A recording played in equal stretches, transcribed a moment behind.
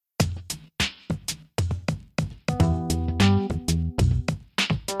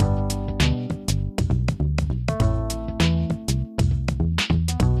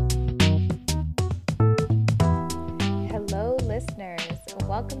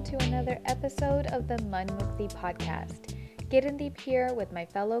welcome to another episode of the Manmukti podcast. Kirandeep here with my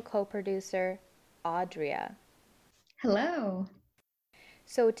fellow co-producer, Audria. Hello.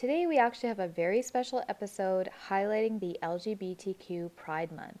 So today we actually have a very special episode highlighting the LGBTQ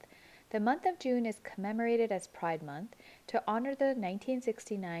Pride Month. The month of June is commemorated as Pride Month to honor the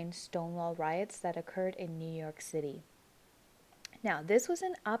 1969 Stonewall riots that occurred in New York City. Now, this was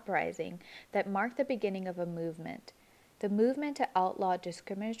an uprising that marked the beginning of a movement. The movement to outlaw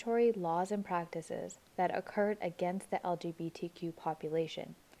discriminatory laws and practices that occurred against the LGBTQ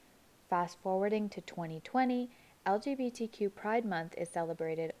population. Fast forwarding to 2020, LGBTQ Pride Month is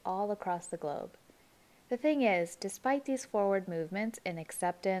celebrated all across the globe. The thing is, despite these forward movements in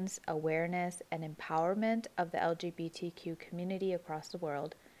acceptance, awareness, and empowerment of the LGBTQ community across the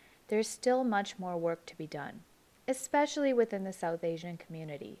world, there's still much more work to be done, especially within the South Asian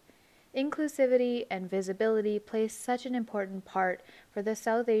community. Inclusivity and visibility plays such an important part for the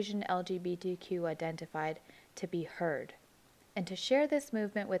South Asian LGBTQ identified to be heard. And to share this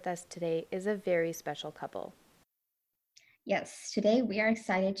movement with us today is a very special couple. Yes, today we are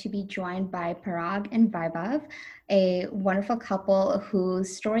excited to be joined by Parag and Vaibhav, a wonderful couple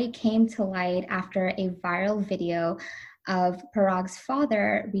whose story came to light after a viral video of Parag's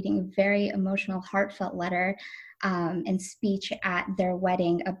father reading a very emotional, heartfelt letter and speech at their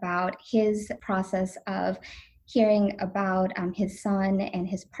wedding about his process of hearing about his son and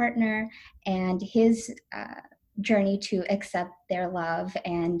his partner and his journey to accept their love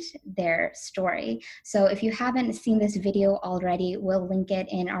and their story. So if you haven't seen this video already, we'll link it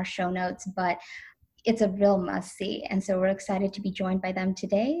in our show notes, but it's a real must-see. And so we're excited to be joined by them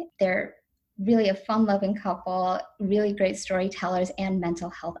today. They're really a fun-loving couple, really great storytellers and mental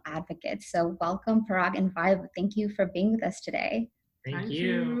health advocates. So welcome, Parag and Vaibhav. Thank you for being with us today. Thank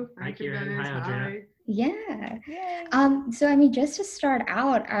you. Hi, Kieran. Hi, Audrey. Yeah. Yay. So just to start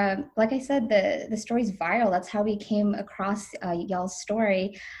out, like I said, the story's viral. That's how we came across y'all's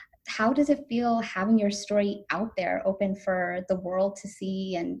story. How does it feel having your story out there, open for the world to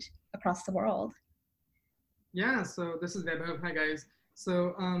see and across the world? Yeah, so this is Vaibhav. Hi, guys.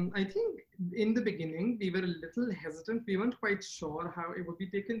 So I think in the beginning, we were a little hesitant. We weren't quite sure how it would be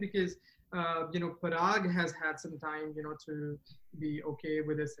taken because, Parag has had some time, to be okay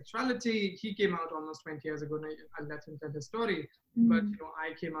with his sexuality. He came out almost 20 years ago, and I'll let him tell his story. But,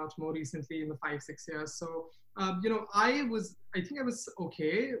 I came out more recently in the 5-6 years. So, I think I was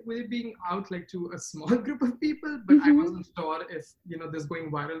okay with it being out like to a small group of people, but I wasn't sure if, this going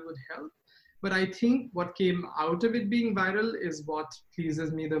viral would help. But I think what came out of it being viral is what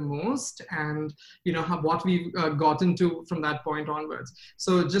pleases me the most and, what we've gotten to from that point onwards.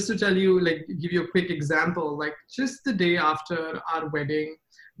 So just to tell you, give you a quick example, just the day after our wedding,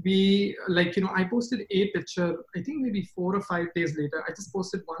 I posted a picture, I think maybe 4 or 5 days later, I just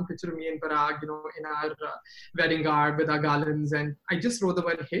posted one picture of me and Parag, in our wedding garb with our garlands. And I just wrote the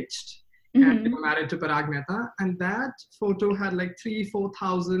word hitched. And married to Parag Mehta, and that photo had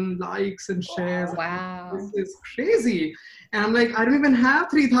 3,000-4,000 likes and shares. Wow. This is crazy. And I'm like, I don't even have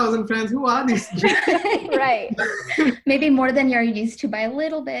 3,000 friends. Who are these people? Right. Maybe more than you're used to by a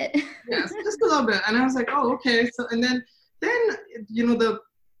little bit. Yes, just a little bit. And I was like, oh, okay. So and then the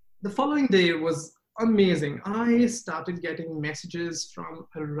following day was amazing. I started getting messages from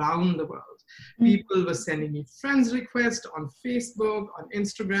around the world. People were sending me friends requests on Facebook, on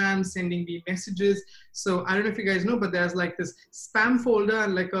Instagram, sending me messages. So I don't know if you guys know, but there's this spam folder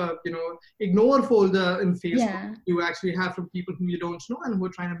and a ignore folder in Facebook you actually have from people whom you don't know and who are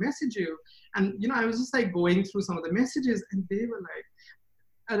trying to message you. And I was just going through some of the messages, and they were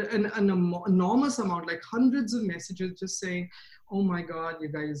an enormous amount, hundreds of messages just saying, oh my God, you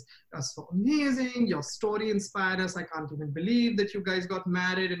guys are so amazing. Your story inspired us. I can't even believe that you guys got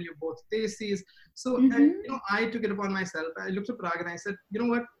married and you're both Desis. So, and, I took it upon myself. I looked at Parag and I said, you know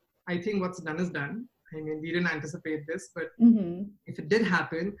what? I think what's done is done. I mean, we didn't anticipate this, but if it did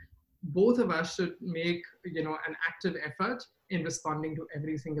happen, both of us should make, an active effort in responding to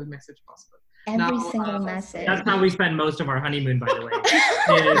every single message possible. Every single message. That's how we spend most of our honeymoon, by the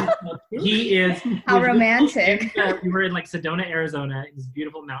way. He is how romantic. We were in Sedona, Arizona, this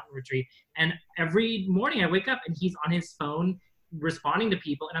beautiful mountain retreat, and every morning I wake up and he's on his phone responding to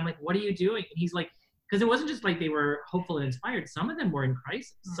people, and I'm like, "What are you doing?" And he's like, because it wasn't just they were hopeful and inspired. Some of them were in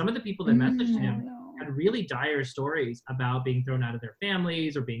crisis. Some of the people that messaged him had really dire stories about being thrown out of their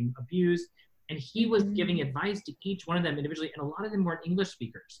families or being abused. And he was giving advice to each one of them individually. And a lot of them weren't English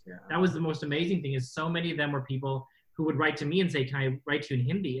speakers. Yeah. That was the most amazing thing, is so many of them were people who would write to me and say, can I write to you in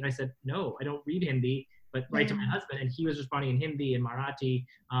Hindi? And I said, no, I don't read Hindi, but write to my husband. And he was responding in Hindi and Marathi,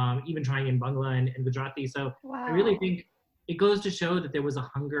 even trying in Bangla and Gujarati. So I really think it goes to show that there was a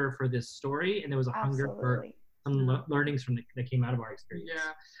hunger for this story, and there was a hunger for Absolutely. some learnings from that came out of our experience.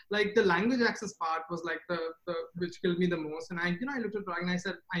 Yeah, like the language access part was like the which killed me the most. And I looked at Parag and I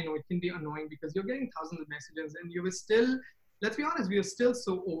said, I know it can be annoying because you're getting thousands of messages, and you were still, let's be honest, we were still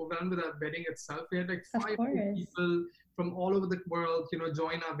so overwhelmed with our wedding itself. We had like 500 people from all over the world,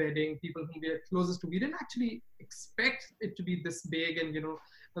 join our wedding, people whom we are closest to. We didn't actually expect it to be this big and,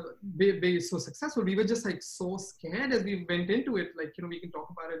 be so successful. We were just like so scared as we went into it. Like, we can talk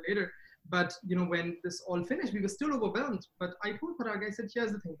about it later. But, when this all finished, we were still overwhelmed. But I told Parag, I said,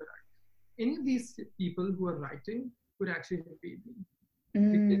 here's the thing, Parag. Any of these people who are writing could actually have been me.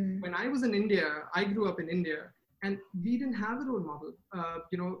 Because when I was in India, I grew up in India, and we didn't have a role model.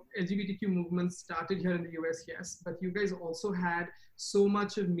 LGBTQ movements started here in the US, yes, but you guys also had so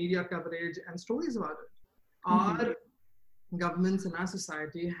much of media coverage and stories about it. Our governments and our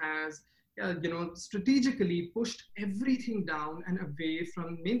society has, strategically pushed everything down and away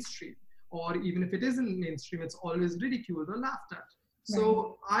from mainstream. Or even if it isn't mainstream, it's always ridiculed or laughed at.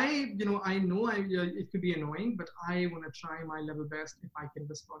 So I know it could be annoying, but I want to try my level best if I can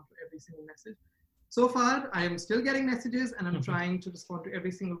respond to every single message. So far, I am still getting messages, and I'm trying to respond to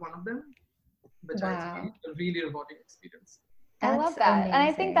every single one of them, which I think is a really rewarding experience. I love that. And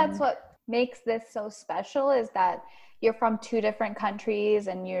I think that's what makes this so special, is that you're from two different countries,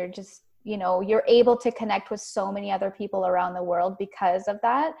 and you're just, you're able to connect with so many other people around the world because of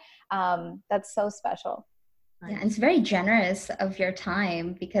that. That's so special. Yeah, and it's very generous of your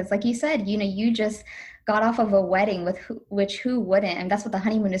time because, like you said, you just got off of a wedding with who wouldn't? And that's what the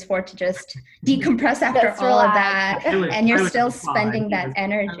honeymoon is for, to just decompress after all of that. And you're still spending that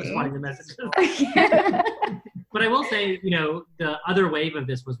energy. But I will say, the other wave of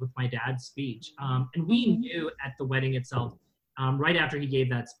this was with my dad's speech. And we knew at the wedding itself, right after he gave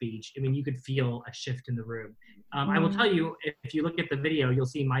that speech, I mean, you could feel a shift in the room. I will tell you, if you look at the video, you'll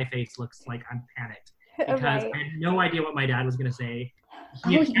see my face looks like I'm panicked. Because I had no idea what my dad was going to say.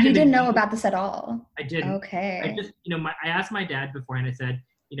 You didn't know about this at all? I didn't. Okay. I just, I asked my dad beforehand, I said,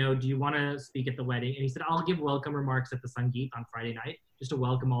 do you want to speak at the wedding? And he said, I'll give welcome remarks at the Sangeet on Friday night, just to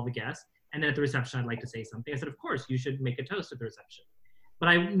welcome all the guests. And then at the reception, I'd like to say something. I said, of course, you should make a toast at the reception. But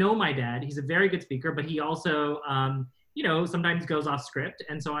I know my dad, he's a very good speaker, but he also, sometimes goes off script.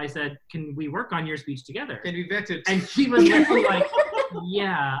 And so I said, can we work on your speech together? Can we vet it? And he was literally like,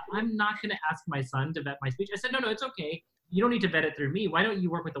 yeah, I'm not going to ask my son to vet my speech. I said, no, it's okay. You don't need to vet it through me. Why don't you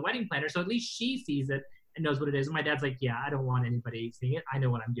work with the wedding planner? So at least she sees it and knows what it is. And my dad's like, yeah, I don't want anybody seeing it. I know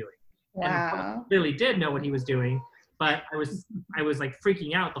what I'm doing. Wow. And he clearly did know what he was doing. But I was like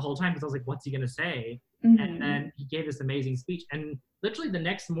freaking out the whole time because I was like, what's he going to say? And then he gave this amazing speech. And literally the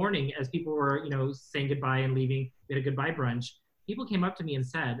next morning, as people were, saying goodbye and leaving, we had a goodbye brunch. People came up to me and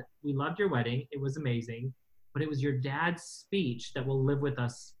said, we loved your wedding. It was amazing. But it was your dad's speech that will live with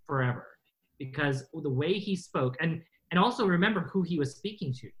us forever. Because the way he spoke, and also remember who he was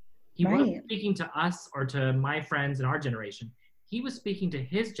speaking to. He wasn't speaking to us or to my friends in our generation. He was speaking to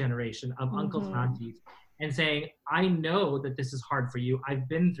his generation of uncles and aunties and saying, I know that this is hard for you. I've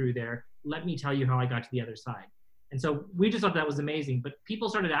been through there. Let me tell you how I got to the other side. And so we just thought that was amazing. But people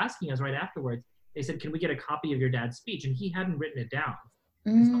started asking us right afterwards. They said, can we get a copy of your dad's speech? And he hadn't written it down.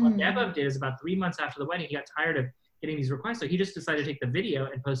 So what Vaibhav did is about 3 months after the wedding, he got tired of getting these requests. So he just decided to take the video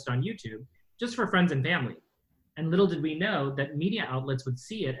and post it on YouTube just for friends and family. And little did we know that media outlets would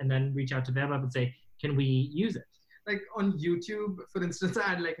see it and then reach out to Vaibhav and say, can we use it? Like on YouTube, for instance, I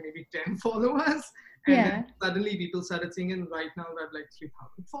had like maybe 10 followers. And then suddenly people started seeing, and right now we have like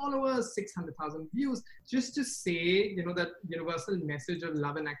 3,000 followers, 600,000 views, just to say, that universal message of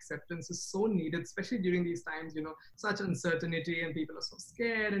love and acceptance is so needed, especially during these times, such uncertainty, and people are so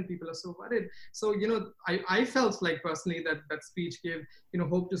scared and people are so worried. So, I felt like personally that speech gave,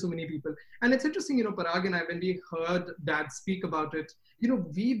 hope to so many people. And it's interesting, Parag and I, when we heard Dad speak about it,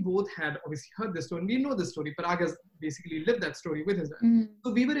 we both had obviously heard this story, and we know this story. Parag has basically lived that story with his dad.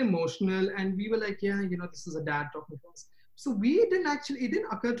 So we were emotional, and we were like, yeah, this is a dad talking to us. So it didn't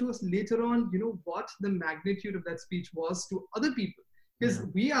occur to us later on, what the magnitude of that speech was to other people. Because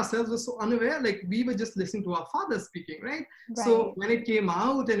we ourselves were so unaware, like we were just listening to our father speaking, right? So when it came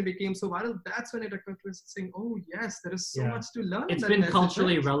out and it became so viral, that's when it occurred to us saying, oh yes, there is so much to learn. It's been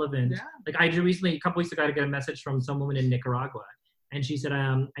culturally relevant. Like I recently, a couple weeks ago, I got a message from some woman in Nicaragua. And she said,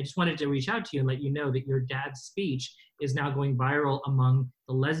 I just wanted to reach out to you and let you know that your dad's speech is now going viral among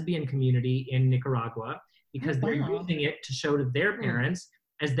the lesbian community in Nicaragua because they're using it to show to their parents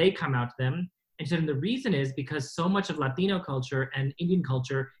as they come out to them. And so the reason is because so much of Latino culture and Indian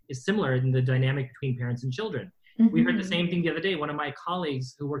culture is similar in the dynamic between parents and children. We heard the same thing the other day. One of my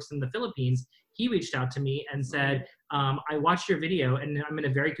colleagues who works in the Philippines, he reached out to me and said, I watched your video, and I'm in a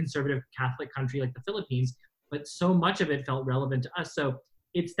very conservative Catholic country like the Philippines, but so much of it felt relevant to us. So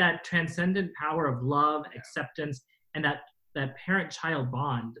it's that transcendent power of love, acceptance, and that parent-child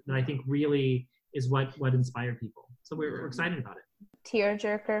bond that I think really is what inspired people. So we're excited about it.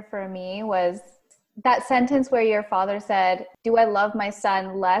 Tearjerker for me was that sentence where your father said, "Do I love my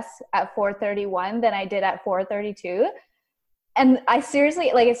son less at 4:31 than I did at 4:32?" And I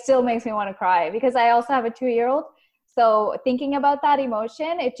seriously, like, it still makes me want to cry because I also have a 2-year-old. So thinking about that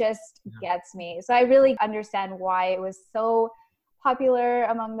emotion, it just gets me. So I really understand why it was so popular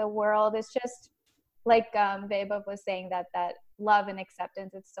among the world. It's just like Vaibhav was saying, that love and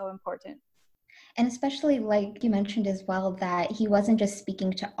acceptance, it's so important. And especially, like you mentioned as well, that he wasn't just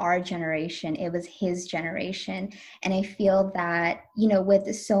speaking to our generation, it was his generation. And I feel that, you know,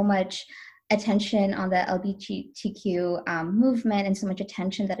 with so much attention on the LGBTQ movement and so much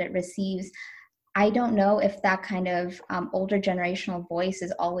attention that it receives, I don't know if that kind of older generational voice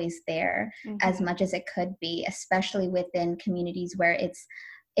is always there as much as it could be, especially within communities where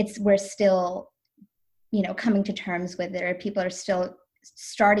we're still, you know, coming to terms with it, or people are still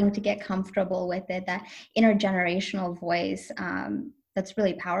starting to get comfortable with it. That intergenerational voice, that's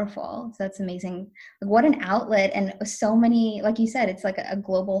really powerful. So that's amazing. Like, what an outlet, and so many, like you said, it's like a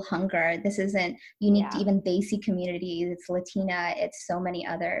global hunger. This isn't unique to even Desi communities. It's Latina. It's so many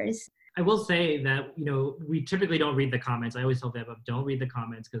others. I will say that, you know, we typically don't read the comments. I always tell them, don't read the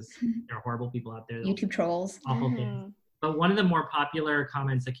comments because there are horrible people out there. YouTube trolls. Awful things. But one of the more popular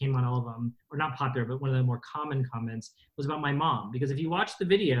comments that came on all of them, or not popular, but one of the more common comments was about my mom. Because if you watch the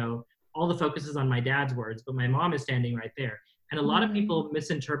video, all the focus is on my dad's words, but my mom is standing right there. And a lot of people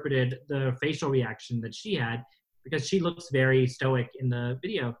misinterpreted the facial reaction that she had because she looks very stoic in the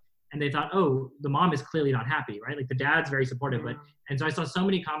video. And they thought, oh, the mom is clearly not happy, right? Like the dad's very supportive. And so I saw so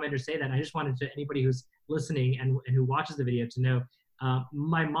many commenters say that. And I just wanted anybody who's listening and who watches the video to know,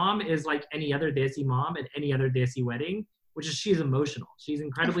 my mom is like any other Desi mom at any other Desi wedding, which is she's emotional. She's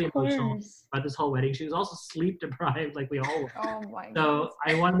incredibly emotional about this whole wedding. She was also sleep deprived like we all were. Oh my God. So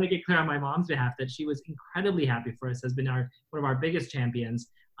I want to make it clear on my mom's behalf that she was incredibly happy for us, has been one of our biggest champions.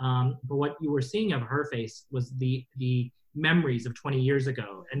 But what you were seeing of her face was the memories of 20 years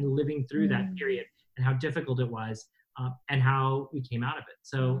ago and living through that period and how difficult it was and how we came out of it.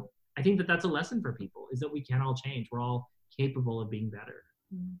 So I think that that's a lesson for people, is that we can all change. We're all capable of being better.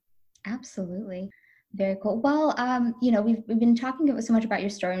 Absolutely. Very cool. Well, you know, we've been talking so much about your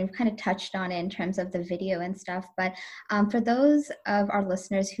story, and we've kind of touched on it in terms of the video and stuff. But for those of our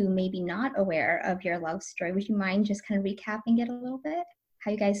listeners who may be not aware of your love story, would you mind just kind of recapping it a little bit?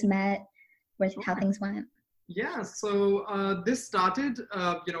 How you guys met, how things went? Yeah, so this started,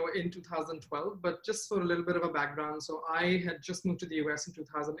 you know, in 2012, but just for a little bit of a background. So I had just moved to the US in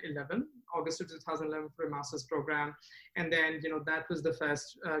 2011, August of 2011 for a master's program. And then, you know, that was the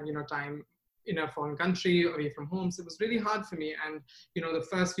first, you know, time in a foreign country, away from home. So it was really hard for me. And, you know, the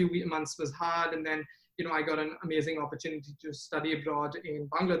first few months was hard. And then, you know, I got an amazing opportunity to study abroad in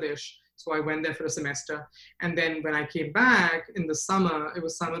Bangladesh. So I went there for a semester. And then when I came back in the summer, it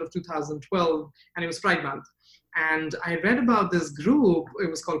was summer of 2012, and it was Pride Month. And I read about this group.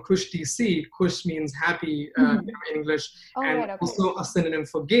 It was called Kush DC. Kush means happy you know, in English, also a synonym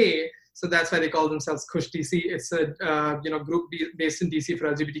for gay. So that's why they call themselves Kush DC. It's a you know, group based in DC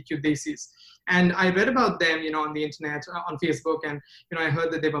for LGBTQ Desis. And I read about them, you know, on the internet, on Facebook, and you know, I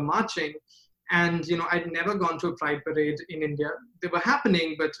heard that they were marching. And you know, I'd never gone to a pride parade in India. They were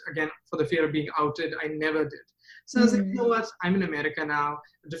happening, but again, for the fear of being outed, I never did. So I was like, you know what? I'm in America now,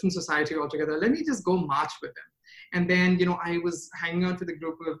 a different society altogether. Let me just go march with them. And then, you know, I was hanging out with a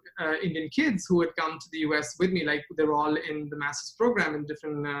group of Indian kids who had come to the US with me. Like, they were all in the master's program in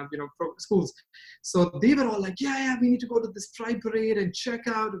different, you know, schools. So they were all like, yeah, we need to go to this pride parade and check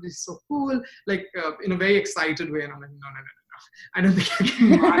out. It is so cool. Like, in a very excited way. And I'm like, no. I don't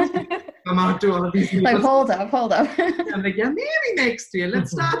think I can come out to all of these people. Like, hold up. I'm like, yeah, maybe next year. Let's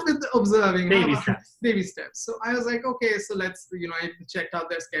start with observing. Baby steps. So I was like, okay, so let's, you know, I checked out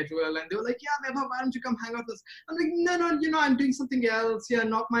their schedule, and they were like, yeah, Vaibhav, why don't you come hang out with us? I'm like, no, you know, I'm doing something else. Yeah,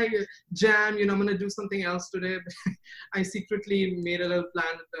 not my jam. You know, I'm going to do something else today. I secretly made a little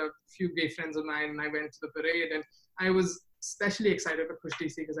plan with a few gay friends of mine, and I went to the parade, and I was especially excited for Kush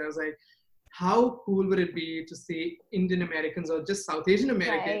DC because I was like, how cool would it be to see Indian Americans or just South Asian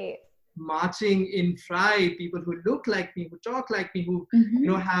Americans marching in pride, people who look like me, who talk like me, who you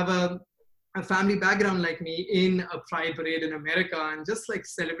know, have a a family background like me in a pride parade in America and just like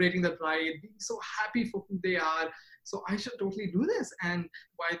celebrating the pride, being so happy for who they are. So I should totally do this. And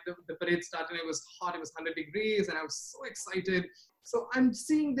while the parade started, it was hot, it was 100 degrees, and I was so excited. So I'm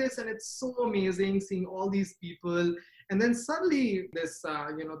seeing this, and it's so amazing seeing all these people. And then suddenly this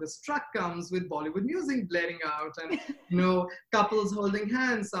truck comes with Bollywood music blaring out, and couples holding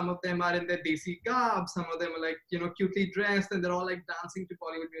hands. Some of them are in their desi garb, some of them are like cutely dressed, and they're all like dancing to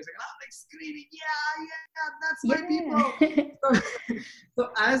Bollywood music. And I'm like screaming, yeah, that's my people.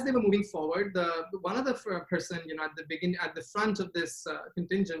 So as they were moving forward, one of the person at the front of this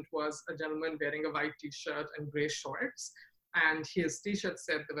contingent was a gentleman wearing a white t-shirt and gray shorts, and his t-shirt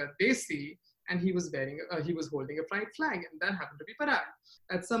said the word Desi, and he was holding a pride flag, and that happened to be Parag.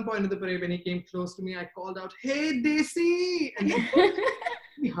 At some point in the parade, when he came close to me, I called out, "Hey, Desi!" And he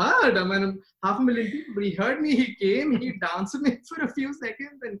heard. I mean, 500,000 people, but he heard me. He came, he danced with me for a few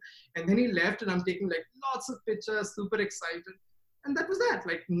seconds, and then he left, and I'm taking like lots of pictures, super excited. And that was that,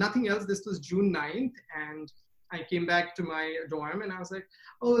 like nothing else. This was June 9th, and I came back to my dorm, and I was like,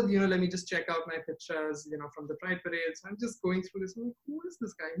 oh, let me just check out my pictures, from the Pride Parade. So I'm just going through this. I'm like, who is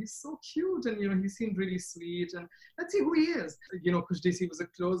this guy? He's so cute, and he seemed really sweet. And let's see who he is. Khush Desi was a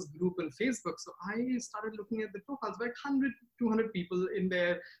closed group on Facebook, so I started looking at the profiles. Like 100, 200 people in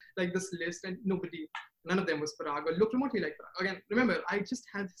there, like this list, and none of them was Parag or looked remotely like Parag. Again, remember, I just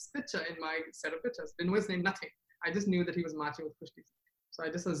had his picture in my set of pictures. Didn't know his name, nothing. I just knew that he was marching with Khush Desi. So I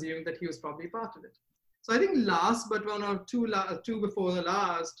just assumed that he was probably part of it. So I think last, but one or two before the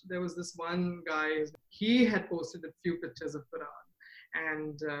last, there was this one guy. He had posted a few pictures of Parag,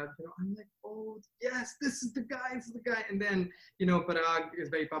 and I'm like, oh yes, this is the guy, And then Parag is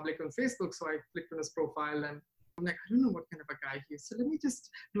very public on Facebook, so I clicked on his profile, and I'm like, I don't know what kind of a guy he is. So let me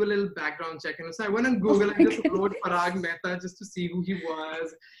just do a little background check. And so I went on Google and just wrote Parag Mehta just to see who he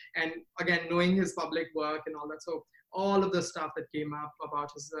was, and again knowing his public work and all that. So all of the stuff that came up about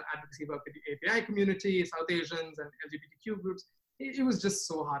his advocacy work with the API community, South Asians, and LGBTQ groups, it was just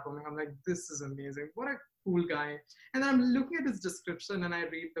so heartwarming. I'm like, this is amazing. What a cool guy. And then I'm looking at his description, and I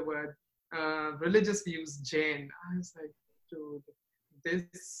read the word religious views Jain. I was like, dude,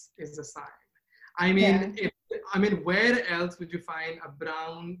 this is a sign. I mean, where else would you find a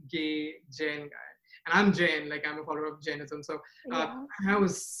brown, gay Jain guy? And I'm Jain, like I'm a follower of Jainism. So I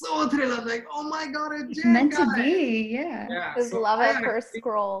was so thrilled. I was like, oh my God, a Jain It's meant guy. to be, yeah. It was love at first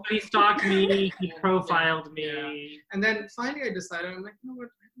scroll. He stalked me, he profiled me. Yeah. And then finally I decided, I'm like, you know what,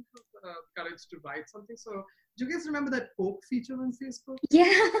 I don't have the courage to write something. So do you guys remember that poke feature on Facebook?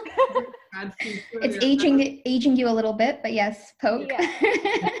 Yeah. Ad feature? It's aging you a little bit, but yes, poke.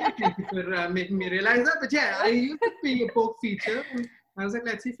 Yeah. Thank you for making me realize that. But yeah, I used to be a poke feature. And I was like,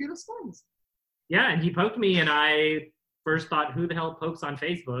 let's see if he responds. Yeah, and he poked me, and I first thought, who the hell pokes on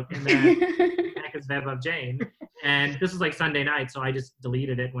Facebook? And then back is Vaibhav Jain. And this was like Sunday night, so I just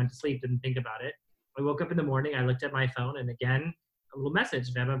deleted it, went to sleep, didn't think about it. I woke up in the morning, I looked at my phone, and again, a little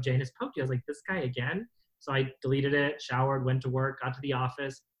message, Vaibhav Jain has poked you. I was like, this guy again? So I deleted it, showered, went to work, got to the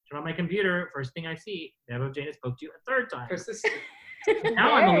office, turned on my computer, first thing I see, Vaibhav Jain has poked you a third time. Persistent.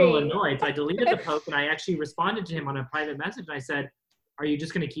 Now I'm a little annoyed, so I deleted the poke, and I actually responded to him on a private message, and I said, are you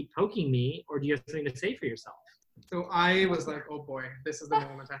just going to keep poking me, or do you have something to say for yourself? So I was like, oh boy, this is the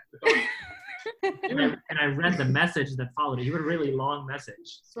moment I have to talk. And I read the message that followed it. You had a really long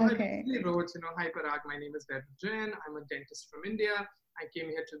message. So I basically wrote, hi Parag, my name is Vaibhav Jain. I'm a dentist from India. I came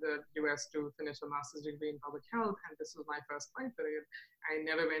here to the US to finish a master's degree in public health, and this was my first Pride Parade. I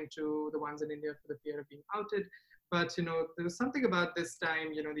never went to the ones in India for the fear of being outed. But, there was something about this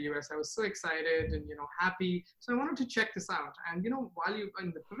time, the US, I was so excited and, happy. So I wanted to check this out. And, while you were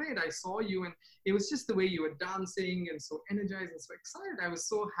in the parade, I saw you, and it was just the way you were dancing and so energized and so excited. I was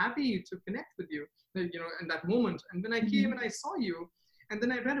so happy to connect with you, in that moment. And when I came and I saw you, and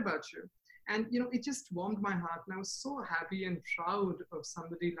then I read about you. And, it just warmed my heart. And I was so happy and proud of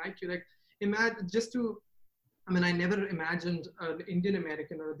somebody like you. Like, imagine I never imagined an Indian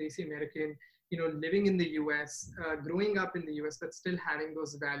American or a Desi American living in the US, growing up in the US, but still having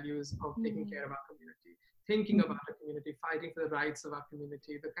those values of taking care of our community, thinking about our community, fighting for the rights of our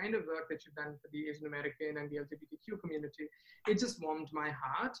community, the kind of work that you've done for the Asian American and the LGBTQ community, it just warmed my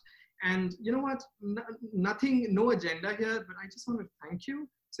heart. And you know what, no agenda here, but I just want to thank you.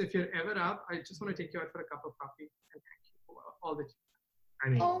 So if you're ever up, I just want to take you out for a cup of coffee and thank you for all that you've done. I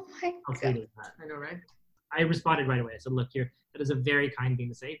mean, oh my I'll say that. I know, right? I responded right away. I said, look, that is a very kind thing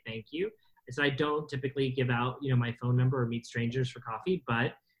to say. Thank you. I said, I don't typically give out, my phone number or meet strangers for coffee,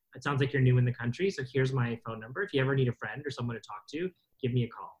 but it sounds like you're new in the country. So here's my phone number. If you ever need a friend or someone to talk to, give me a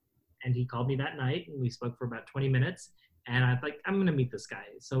call. And he called me that night, and we spoke for about 20 minutes. And I was like, I'm gonna meet this guy.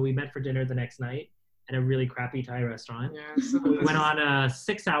 So we met for dinner the next night at a really crappy Thai restaurant. Yeah, so We went on a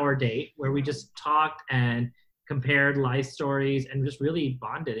 6-hour date where we just talked and compared life stories and just really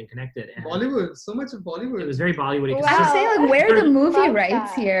bonded and connected. And Bollywood, so much of it Bollywood. was very Bollywood. Wow. I would say, like, where are the movie Love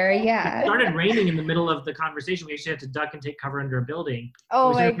rights that. here? It Yeah. started raining in the middle of the conversation. We actually had to duck and take cover under a building. Oh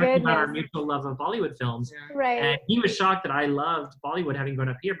We my started talking about our goodness. mutual love of Bollywood films. Yeah. Right. And he was shocked that I loved Bollywood having grown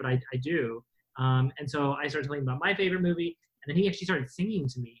up here, but I do. And so I started telling him about my favorite movie. And then he actually started singing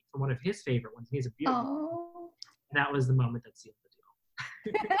to me from one of his favorite ones. He has a beautiful. Oh, And that was the moment that sealed the deal.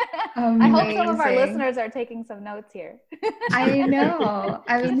 I hope some of our amazing. listeners are taking some notes here. I know.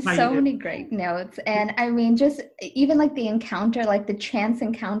 I mean, That's how so you do. many great notes. And I mean, just even like the encounter, like the chance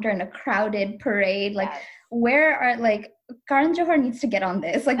encounter in a crowded parade, like Yes. where are like Karan Johar needs to get on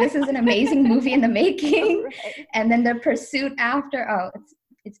this. Like, this is an amazing movie in the making. Right. And then the pursuit after, oh,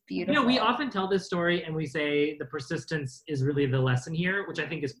 it's beautiful. You know, we often tell this story and we say the persistence is really the lesson here, which I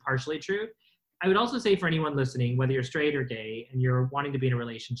think is partially true. I would also say for anyone listening, whether you're straight or gay and you're wanting to be in a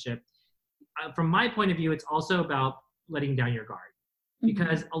relationship, from my point of view, it's also about letting down your guard.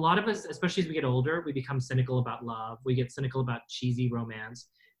 Because a lot of us, especially as we get older, we become cynical about love. We get cynical about cheesy romance.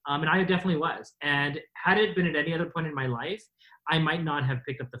 And I definitely was. And had it been at any other point in my life, I might not have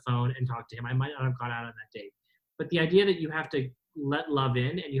picked up the phone and talked to him. I might not have gone out on that date. But the idea that you have to let love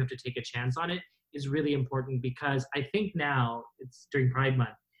in and you have to take a chance on it is really important, because I think now, it's during Pride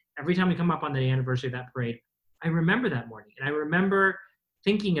Month, every time we come up on the anniversary of that parade, I remember that morning. And I remember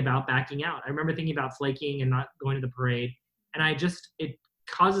thinking about backing out. I remember thinking about flaking and not going to the parade. And it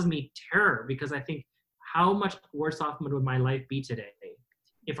causes me terror, because I think, how much worse off would my life be today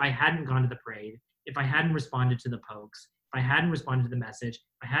if I hadn't gone to the parade, if I hadn't responded to the pokes, if I hadn't responded to the message,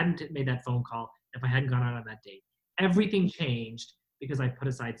 if I hadn't made that phone call, if I hadn't gone out on that date. Everything changed because I put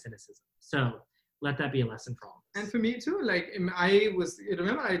aside cynicism. So let that be a lesson for all. And for me too, like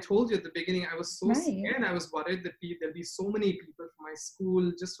remember I told you at the beginning, I was so Right. scared. I was worried that there'll be so many people from my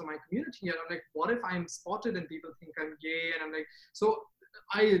school, just from my community. And I'm like, what if I'm spotted and people think I'm gay? And I'm like, so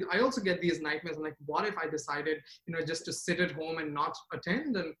I also get these nightmares. I'm like, what if I decided, just to sit at home and not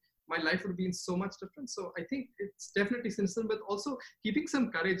attend, and my life would have been so much different. So I think it's definitely cynicism, but also keeping some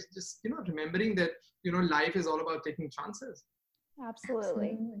courage, just, remembering that, life is all about taking chances.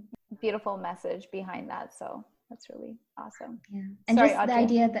 Absolutely. Beautiful message behind that. So that's really awesome. Yeah. And Sorry, just the Audrey.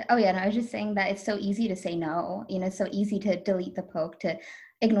 idea that, oh yeah, no, I was just saying that it's so easy to say no, it's so easy to delete the poke, to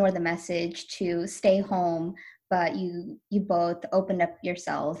ignore the message, to stay home, but you both opened up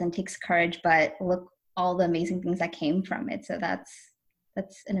yourselves, and takes courage, but look all the amazing things that came from it. So that's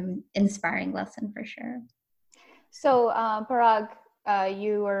an inspiring lesson for sure. So Parag,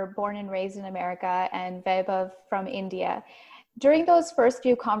 you were born and raised in America, and Vaibhav from India. During those first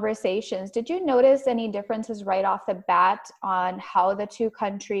few conversations, did you notice any differences right off the bat on how the two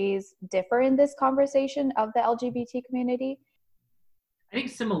countries differ in this conversation of the LGBT community? I think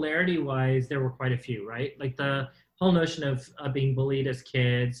similarity-wise, there were quite a few, right? Like the whole notion of being bullied as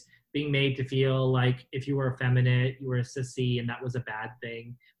kids, being made to feel like if you were effeminate, you were a sissy, and that was a bad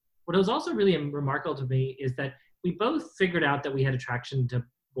thing. What was also really remarkable to me is that we both figured out that we had attraction to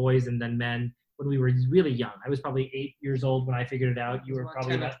boys and then men when we were really young. I was probably 8 years old when I figured it out. You were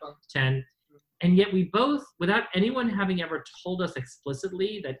probably 10 or about 12. 10. And yet we both, without anyone having ever told us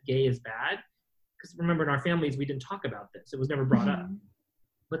explicitly that gay is bad, because remember, in our families, we didn't talk about this. It was never brought up.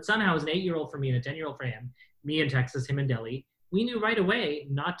 But somehow, as an 8-year-old for me and a 10-year-old for him, me in Texas, him in Delhi, we knew right away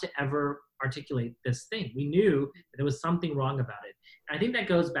not to ever articulate this thing. We knew that there was something wrong about it. And I think that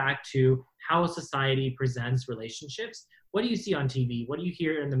goes back to how a society presents relationships. What do you see on TV? What do you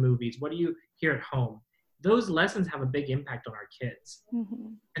hear in the movies? What do you hear at home? Those lessons have a big impact on our kids.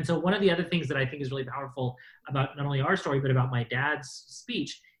 Mm-hmm. And so one of the other things that I think is really powerful about not only our story, but about my dad's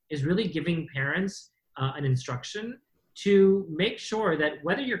speech is really giving parents an instruction to make sure that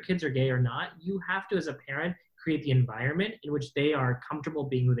whether your kids are gay or not, you have to, as a parent, create the environment in which they are comfortable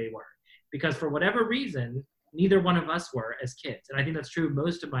being who they were. Because for whatever reason, neither one of us were as kids. And I think that's true of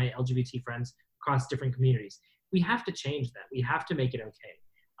most of my LGBT friends across different communities. We have to change that. We have to make it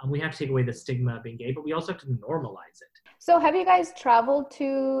okay. We have to take away the stigma of being gay, but we also have to normalize it. So have you guys traveled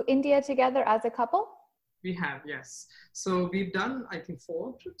to India together as a couple? We have, yes. So we've done, I think,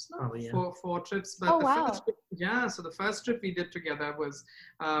 4 trips now. Oh, yeah. Four trips. But Oh, the wow. first trip, so the first trip we did together was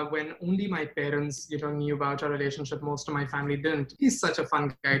when only my parents, knew about our relationship. Most of my family didn't. He's such a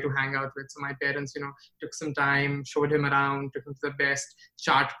fun guy to hang out with. So my parents, took some time, showed him around, took him to the best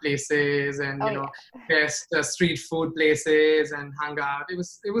chaat places and, best street food places, and hung out. It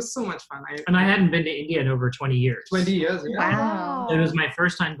was so much fun. And I hadn't been to India in over 20 years. 20 years, yeah. Wow. It was my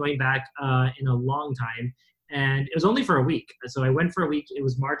first time going back in a long time. And it was only for a week. So I went for a week. It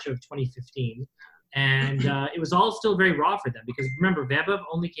was March of 2015. And it was all still very raw for them because remember, Vaibhav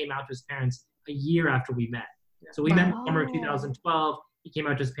only came out to his parents a year after we met. So we met in the summer of 2012. He came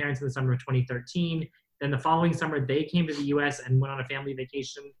out to his parents in the summer of 2013. Then the following summer, they came to the US and went on a family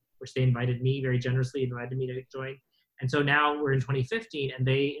vacation, which they invited me very generously, invited me to join. And so now we're in 2015 and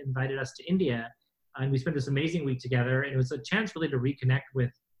they invited us to India. And we spent this amazing week together. And it was a chance really to reconnect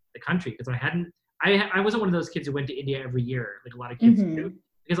with the country because I wasn't one of those kids who went to India every year, like a lot of kids do,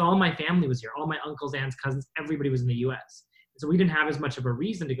 because all my family was here. All my uncles, aunts, cousins, everybody was in the US. So we didn't have as much of a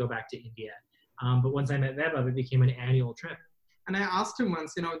reason to go back to India. But once I met Vaibhav, it became an annual trip. And I asked him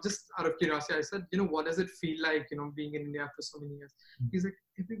once, just out of curiosity, I said, what does it feel like, being in India for so many years? He's like,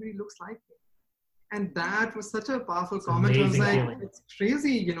 everybody looks like me. And that was such a powerful comment. I was like, it's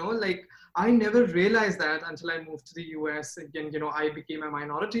crazy, like I never realized that until I moved to the US. Again, I became a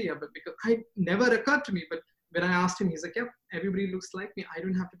minority here, but because I never occurred to me. But when I asked him, he's like, yeah, everybody looks like me. I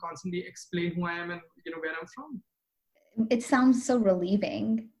don't have to constantly explain who I am and, where I'm from. It sounds so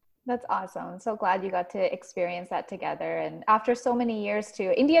relieving. That's awesome. So glad you got to experience that together. And after so many years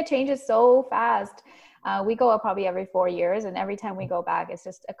too, India changes so fast. We go up probably every 4 years, and every time we go back, it's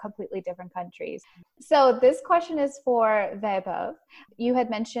just a completely different countries. So this question is for Vaibhav. You had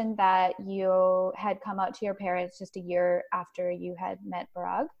mentioned that you had come out to your parents just a year after you had met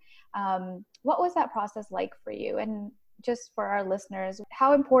Parag. What was that process like for you? And just for our listeners,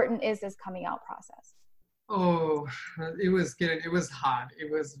 how important is this coming out process? Oh, it was hard. It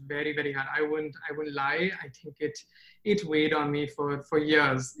was very, very hard. I wouldn't lie. I think it weighed on me for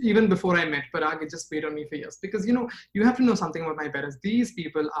years. Even before I met Parag, it just weighed on me for years. Because, you have to know something about my parents. These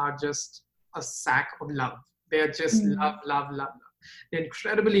people are just a sack of love. They're just love, love, love, love. They're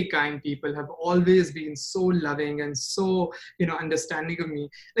incredibly kind people, have always been so loving and so, understanding of me.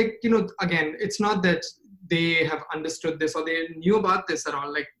 Like, again, it's not that they have understood this or they knew about this at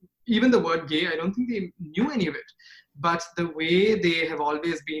all. Like, even the word gay, I don't think they knew any of it. But the way they have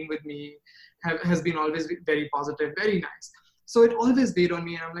always been with me has been always very positive, very nice. So it always weighed on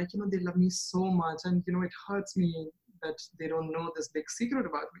me. And I'm like, they love me so much. And, it hurts me that they don't know this big secret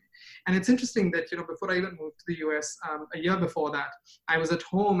about me. And it's interesting that, before I even moved to the US, a year before that, I was at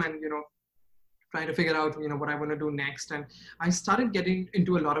home and, trying to figure out, what I want to do next. And I started getting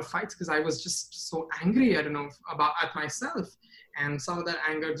into a lot of fights because I was just so angry, at myself. And some of that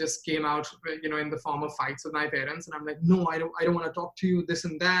anger just came out, in the form of fights with my parents. And I'm like, no, I don't want to talk to you, this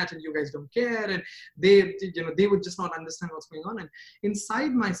and that. And you guys don't care. And they would just not understand what's going on. And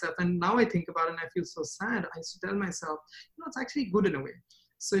inside myself, and now I think about it and I feel so sad, I used to tell myself, it's actually good in a way.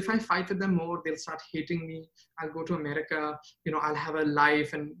 So if I fight with them more, they'll start hating me. I'll go to America, I'll have a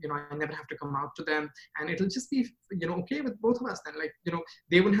life and, I never have to come out to them. And it'll just be, okay with both of us then. Like,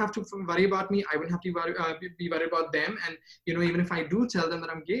 they wouldn't have to worry about me. I wouldn't have to be worried about them. And, even if I do tell them that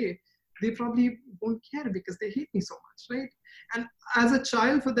I'm gay, they probably won't care because they hate me so much, right? And as a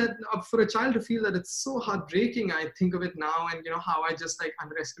child, for a child to feel that it's so heartbreaking, I think of it now and, how I just like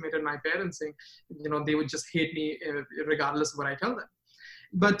underestimated my parents saying, they would just hate me regardless of what I tell them.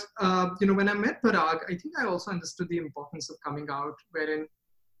 But, when I met Parag, I think I also understood the importance of coming out, wherein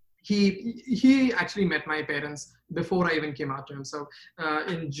he actually met my parents before I even came out to him. So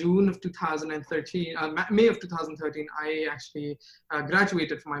in June of 2013, May of 2013, I actually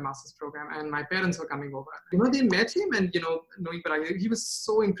graduated from my master's program and my parents were coming over. They met him and, knowing Parag, he was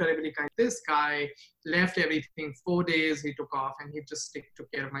so incredibly kind. This guy left everything, 4 days he took off and he just took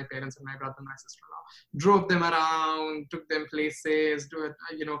care of my parents and my brother and my sister-in-law. Drove them around, took them places,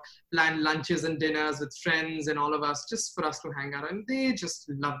 planned lunches and dinners with friends and all of us just for us to hang out. And they just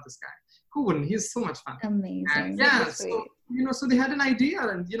loved this guy. Who wouldn't? He's so much fun. Amazing. And yeah, so, so they had an idea.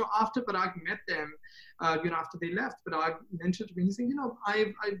 And, after Parag met them, after they left, Parag mentioned to me, he's saying,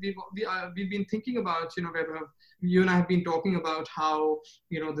 we've been thinking about, whether you and I have been talking about how,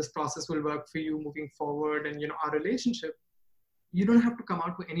 this process will work for you moving forward and, our relationship. You don't have to come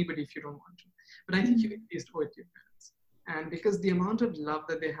out to anybody if you don't want to. But I think you can at least owe it to your parents. And because the amount of love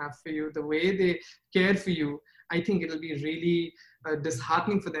that they have for you, the way they care for you, I think it'll be really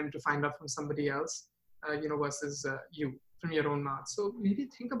disheartening for them to find out from somebody else, versus you from your own mouth. So maybe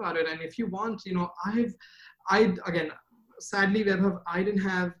think about it. And if you want, again, sadly, I didn't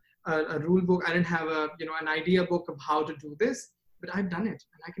have a rule book. I didn't have an idea book of how to do this, but I've done it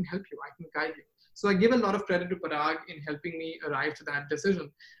and I can help you. I can guide you. So I give a lot of credit to Parag in helping me arrive to that decision.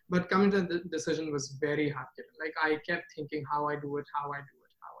 But coming to the decision was very hard. Like I kept thinking how I do it.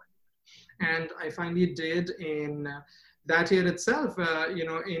 And I finally did in that year itself. In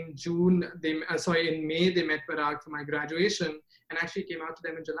May they met Parag for my graduation and actually came out to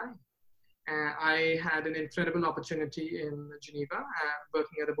them in July. I had an incredible opportunity in Geneva,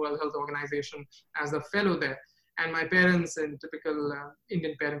 working at the World Health Organization as a fellow there. And my parents, in typical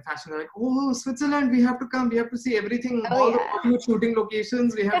Indian parent fashion, they're like, "Oh, Switzerland, we have to come. We have to see everything, all the Bollywood shooting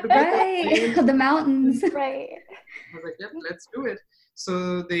locations. We have to go." Right, the mountains. Right. I was like, "Yep, let's do it."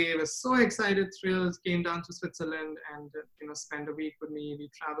 So they were so excited, thrilled, came down to Switzerland and spent a week with me. We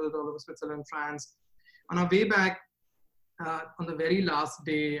traveled all over Switzerland, France. On our way back, on the very last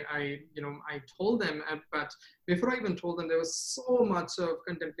day, I told them, but before I even told them, there was so much of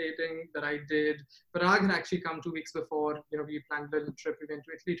contemplating that I did. Parag had actually come 2 weeks before. We planned a little trip. We went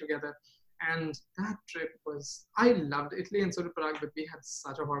to Italy together. And that trip I loved Italy and so did Parag, but we had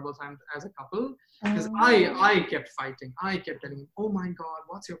such a horrible time as a couple because I kept fighting. I kept telling him, "Oh my God,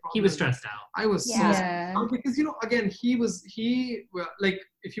 what's your problem?" He was stressed out. I was so because again he like,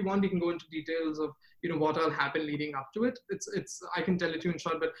 if you want we can go into details of what all happened leading up to it. It's I can tell it to you in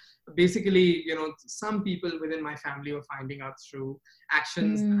short, but basically some people within my family were finding out through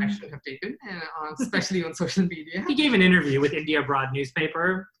actions that I should have taken, especially on social media. He gave an interview with India Abroad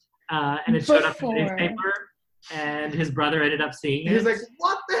newspaper. And it showed up in the newspaper, and his brother ended up seeing it. He was like,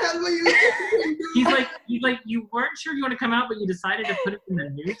 "What the hell were you doing?" He's like, you weren't sure you want to come out, but you decided to put it in the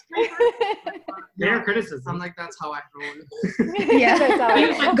newspaper. Their criticism. I'm like, that's how I roll.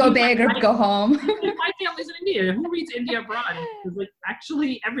 Yeah, go big or go home. My family's in India. Who reads India Abroad? It's like,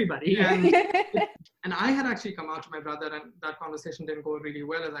 actually, everybody. And I had actually come out to my brother, and that conversation didn't go really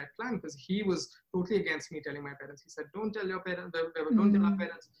well as I planned because he was totally against me telling my parents. He said, "Don't tell your parents. Don't tell our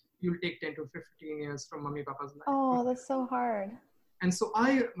parents. You'll take 10 to 15 years from mommy papa's life." Oh, that's so hard. And so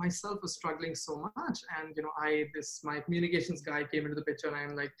I myself was struggling so much. And, my communications guy came into the picture and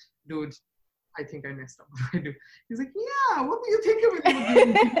I'm like, "Dude, I think I messed up. What do I do?" He's like, "Yeah, what do you think of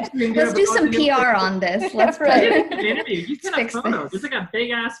it?" Let's do some PR on this. Let's put an interview. You sent a photo. There's like a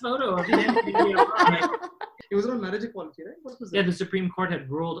big ass photo of the interview. It was on marriage equality, right? What was it? Yeah, the Supreme Court had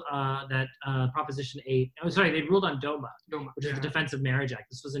ruled that Proposition 8. Oh, sorry, they ruled on DOMA, which is the Defense of Marriage Act.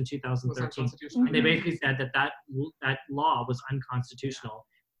 This was in 2013. And they basically said that law was unconstitutional.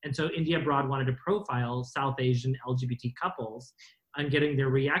 And so India Abroad wanted to profile South Asian LGBT couples and getting their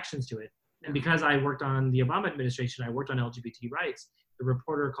reactions to it. And because I worked on the Obama administration, I worked on LGBT rights, the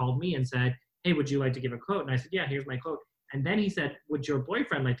reporter called me and said, "Hey, would you like to give a quote?" And I said, "Yeah, here's my quote." And then he said, "Would your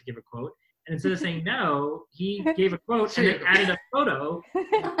boyfriend like to give a quote?" And instead of saying no, he gave a quote and then added a photo.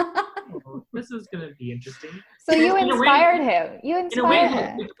 Oh, this is going to be interesting. So you inspired him. You inspired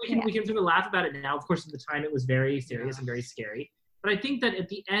him. We can sort of laugh about it now. Of course, at the time, it was very serious and very scary. But I think that at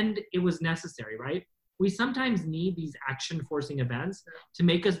the end, it was necessary, right? We sometimes need these action-forcing events to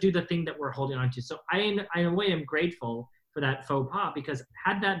make us do the thing that we're holding on to. So I, in a way, am grateful for that faux pas, because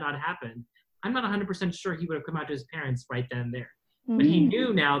had that not happened, I'm not 100% sure he would have come out to his parents right then and there. But he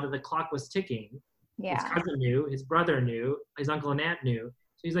knew now that the clock was ticking. Yeah. His cousin knew, his brother knew, his uncle and aunt knew.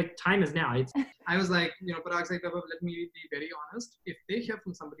 So he's like, time is now. I was like, Parag's like, "Let me be very honest. If they hear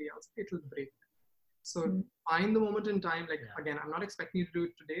from somebody else, it'll break them. So find the moment in time. Again, I'm not expecting you to do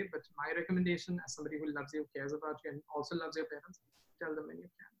it today, but my recommendation as somebody who loves you, cares about you, and also loves your parents, tell them when you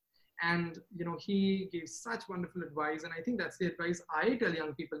can." And, he gave such wonderful advice. And I think that's the advice I tell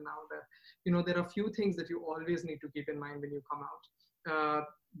young people now, that, there are a few things that you always need to keep in mind when you come out.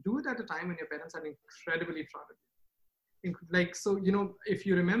 Do it at a time when your parents are incredibly proud of you. So, if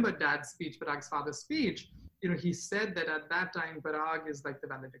you remember Dad's speech, Parag's father's speech, he said that at that time, Parag is like the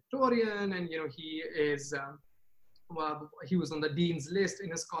valedictorian, and, he is, he was on the dean's list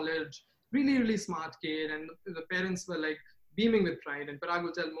in his college, really, really smart kid. And the parents were like beaming with pride, and Parag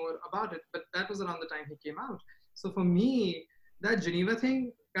will tell more about it, but that was around the time he came out. So for me, that Geneva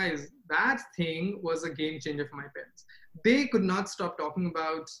thing, guys, that thing was a game changer for my parents. They could not stop talking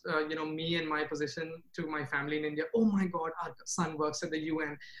about, me and my position to my family in India. "Oh my God, our son works at the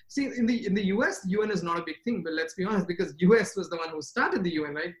UN." See, in the US, UN is not a big thing, but let's be honest, because US was the one who started the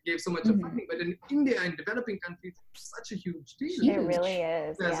UN, right? Gave so much of funding. But in India, in developing countries, it's such a huge deal. It really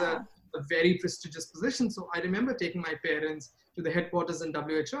is. There's a very prestigious position. So I remember taking my parents to the headquarters in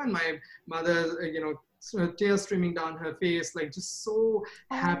WHO, and my mother, tears streaming down her face, like just so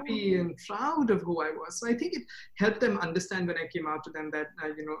happy and proud of who I was. So I think it helped them understand when I came out to them that,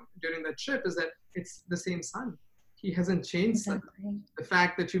 during that trip, is that it's the same son. He hasn't changed. Exactly. The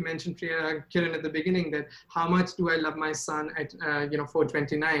fact that you mentioned, Kiran, at the beginning, that how much do I love my son at,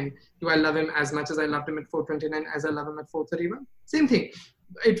 429? Do I love him as much as I loved him at 429 as I love him at 431? Same thing.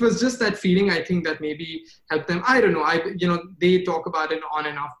 It was just that feeling, I think, that maybe helped them. I don't know. They talk about it on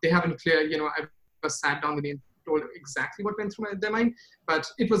and off. They haven't I sat down with me and told exactly what went through their mind, but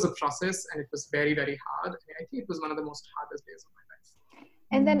it was a process and it was very, very hard. I think it was one of the most hardest days of my life.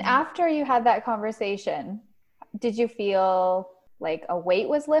 And then after you had that conversation, did you feel like a weight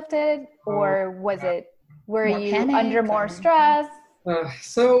was lifted, or were More you panic, under more stress?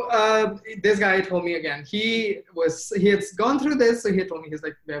 This guy told me again, he had gone through this, so he told me, he's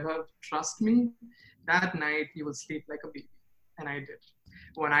like, Vaibhav, trust me, that night you will sleep like a baby. And I did.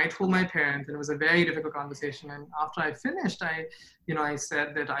 When I told my parents, and it was a very difficult conversation, and after I finished, I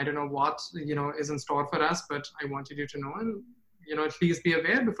said that I don't know what, is in store for us, but I wanted you to know, and, at least be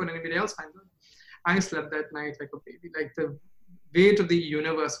aware before anybody else finds out. I slept that night like a baby, like the weight of the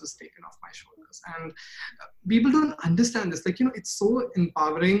universe was taken off my shoulders. And people don't understand this. Like, it's so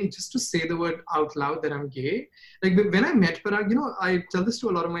empowering just to say the word out loud that I'm gay. Like when I met Parag, I tell this to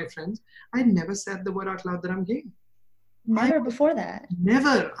a lot of my friends, I never said the word out loud that I'm gay. Never before that.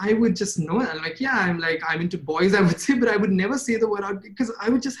 Never. I would just know it. I'm like, yeah, I'm into boys, I would say, but I would never say the word out because I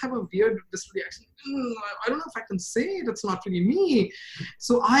would just have a weird reaction. I don't know if I can say it. It's not really me.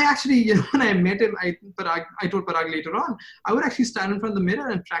 So I actually, when I met him, I told Parag later on, I would actually stand in front of the mirror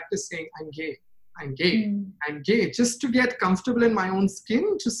and practice saying, I'm gay. I'm gay. I'm gay, just to get comfortable in my own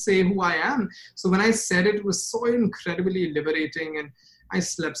skin, to say who I am. So when I said it, it was so incredibly liberating, and I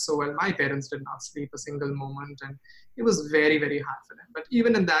slept so well. My parents did not sleep a single moment, and it was very, very hard for them. But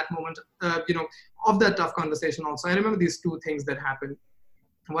even in that moment, of that tough conversation also, I remember these two things that happened.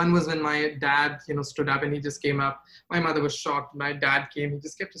 One was when my dad, stood up and he just came up. My mother was shocked. My dad came. He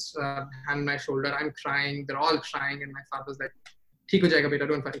just kept his hand on my shoulder. I'm crying. They're all crying. And my father was like, "Theek ho jayega beta,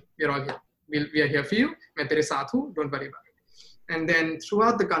 don't worry. We're all here. We are here for you. Main tere saath hu. Don't worry about it." And then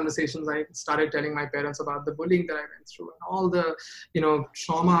throughout the conversations, I started telling my parents about the bullying that I went through and all the,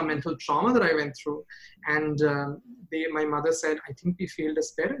 mental trauma that I went through. And my mother said, I think we failed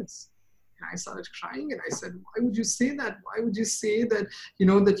as parents. And I started crying and I said, why would you say that? Why would you say that,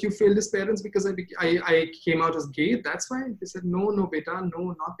 that you failed as parents because I came out as gay? That's why. They said, no, beta, no,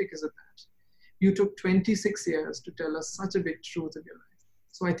 not because of that. You took 26 years to tell us such a big truth of your life.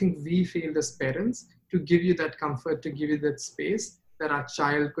 So I think we failed as parents to give you that comfort, to give you that space that our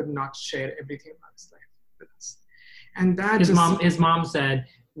child could not share everything about his life with us. And that his mom said,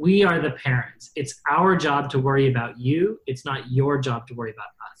 we are the parents. It's our job to worry about you. It's not your job to worry about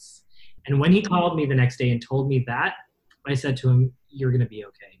us. And when he called me the next day and told me that, I said to him, you're going to be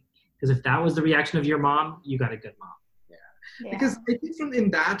okay. Because if that was the reaction of your mom, you got a good mom. Yeah. Because I think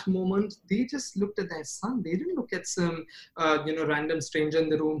in that moment, they just looked at their son. They didn't look at some, random stranger in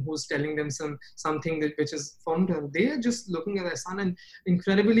the room who's telling them something which is foreign to them. They are just looking at their son, and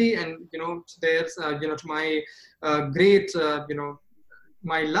incredibly, and there's, to my great,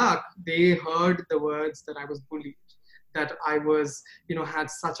 my luck, they heard the words that I was bullied, that I was,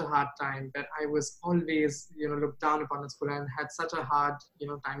 had such a hard time, that I was always, looked down upon in school and had such a hard,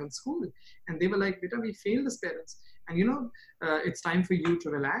 time in school. And they were like, beta, we failed as parents. And, it's time for you to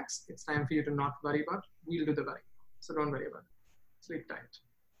relax. It's time for you to not worry about. We'll do the worry. So don't worry about it. Sleep tight.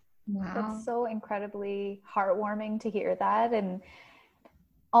 Wow. That's so incredibly heartwarming to hear that, and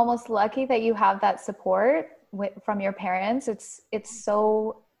almost lucky that you have that support from your parents. It's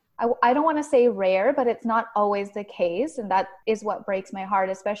so, I don't want to say rare, but it's not always the case. And that is what breaks my heart,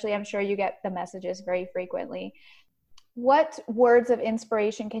 especially I'm sure you get the messages very frequently. What words of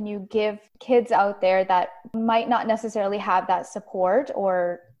inspiration can you give kids out there that might not necessarily have that support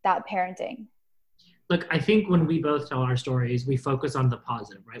or that parenting? Look, I think when we both tell our stories, we focus on the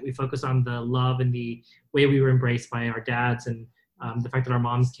positive, right? We focus on the love and the way we were embraced by our dads, and the fact that our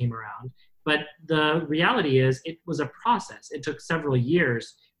moms came around. But the reality is it was a process. It took several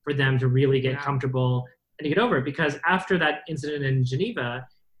years for them to really get comfortable and to get over it, because after that incident in Geneva,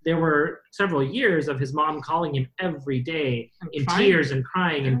 there were several years of his mom calling him every day in tears and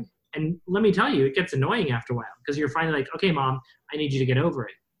crying. And let me tell you, it gets annoying after a while, because you're finally like, okay, mom, I need you to get over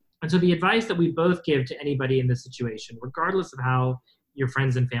it. And so the advice that we both give to anybody in this situation, regardless of how your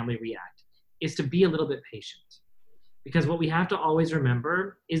friends and family react, is to be a little bit patient. Because what we have to always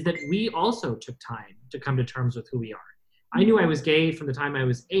remember is that we also took time to come to terms with who we are. I knew I was gay from the time I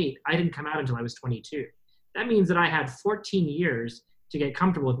was 8. I didn't come out until I was 22. That means that I had 14 years to get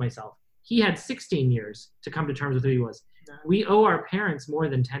comfortable with myself. He had 16 years to come to terms with who he was. We owe our parents more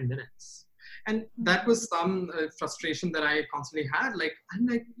than 10 minutes. And that was some frustration that I constantly had. Like, I'm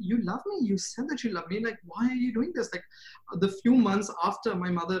like, you love me. You said that you love me. Like, why are you doing this? Like, the few months after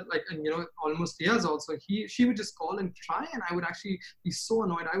my mother, like, and almost years also, she would just call and cry, and I would actually be so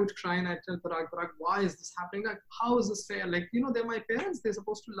annoyed. I would cry and I'd tell Parag, why is this happening? Like, how is this fair? Like, they're my parents. They're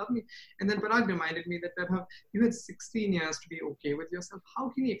supposed to love me. And then Parag reminded me that you had 16 years to be okay with yourself. How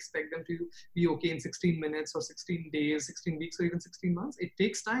can you expect them to be okay in 16 minutes or 16 days, 16 weeks, or even 16 months? It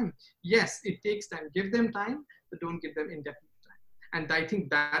takes time. Yes, it takes time. Give them time, but don't give them indefinite time. And I think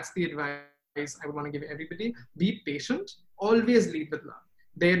that's the advice I would want to give everybody. Be patient, always lead with love.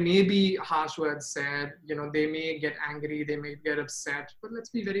 There may be harsh words said, they may get angry, they may get upset, but let's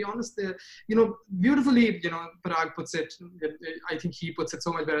be very honest there. Beautifully, Parag puts it, I think he puts it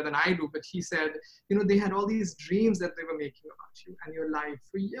so much better than I do, but he said, they had all these dreams that they were making about you and your life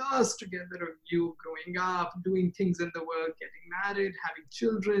for years together of you growing up, doing things in the world, getting married, having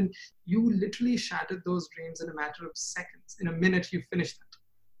children. You literally shattered those dreams in a matter of seconds. In a minute, you finished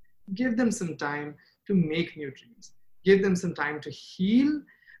that. Give them some time to make new dreams. Give them some time to heal,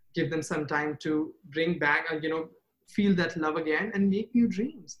 give them some time to bring back, feel that love again and make new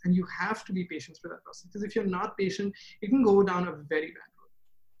dreams. And you have to be patient with that process, because if you're not patient, it can go down a very bad road.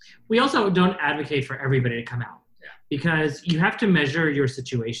 We also don't advocate for everybody to come out, because you have to measure your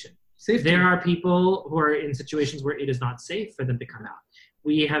situation. Safety. There are people who are in situations where it is not safe for them to come out.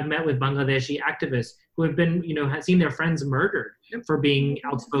 We have met with Bangladeshi activists who have been, have seen their friends murdered for being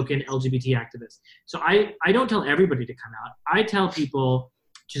outspoken LGBT activists. So I don't tell everybody to come out. I tell people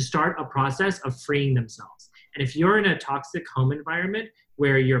to start a process of freeing themselves. And if you're in a toxic home environment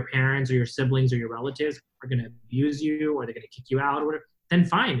where your parents or your siblings or your relatives are going to abuse you or they're going to kick you out or whatever, then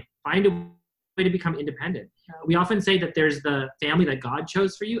fine. Find a way to become independent. We often say that there's the family that God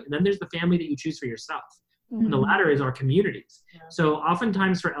chose for you, and then there's the family that you choose for yourself. Mm-hmm. And the latter is our communities. Yeah. So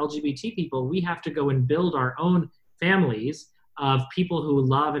oftentimes for LGBT people, we have to go and build our own families of people who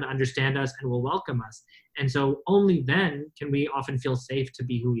love and understand us and will welcome us. And so only then can we often feel safe to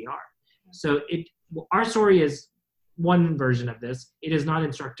be who we are. So our story is one version of this. It is not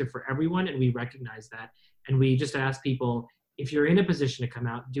instructive for everyone, and we recognize that. And we just ask people, if you're in a position to come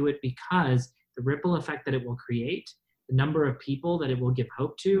out, do it, because the ripple effect that it will create, the number of people that it will give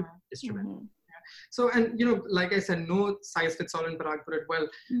hope to is tremendous. Mm-hmm. So, and, like I said, no size fits all, and Parag put it well,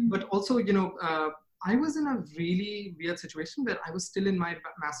 but also, I was in a really weird situation where I was still in my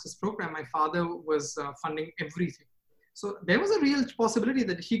master's program. My father was funding everything. So there was a real possibility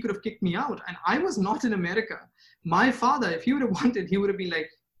that he could have kicked me out, and I was not in America. My father, if he would have wanted, he would have been like,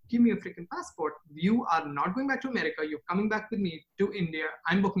 give me a freaking passport. You are not going back to America. You're coming back with me to India.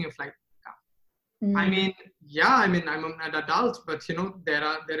 I'm booking a flight. I'm an adult, but there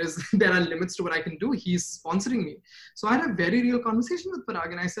are limits to what I can do. He's sponsoring me. So I had a very real conversation with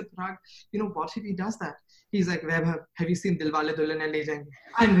Parag, and I said, Parag, what if he does that? He's like, Vaibhav, have you seen Dilwale Dulhaniya Le Jayenge?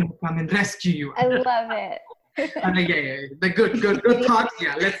 I'm going to come and rescue you. I love it. I'm like, yeah. The good thoughts.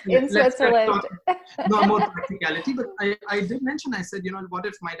 Yeah, let's talk no more practicality. But I did mention, I said, what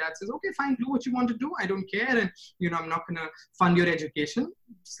if my dad says, okay, fine, do what you want to do. I don't care. And, I'm not going to fund your education.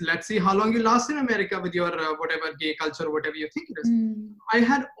 So let's see how long you last in America with your whatever gay culture or whatever you think it is. I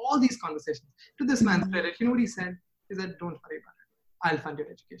had all these conversations. To this man's credit, you know what he said? He said, don't worry about it. I'll fund your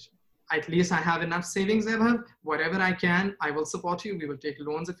education. At least I have enough savings, Vaibhav. Whatever I can, I will support you. We will take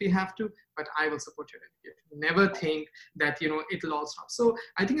loans if we have to, but I will support your education. Never think that, it'll all stop. So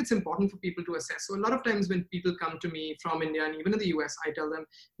I think it's important for people to assess. So a lot of times when people come to me from India and even in the US, I tell them,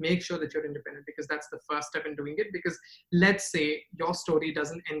 make sure that you're independent, because that's the first step in doing it. Because let's say your story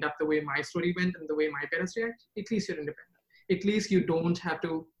doesn't end up the way my story went and the way my parents react, at least you're independent. At least you don't have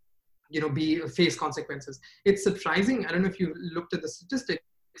to, face consequences. It's surprising. I don't know if you looked at the statistics.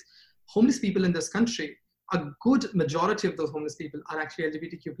 Homeless people in this country, a good majority of those homeless people are actually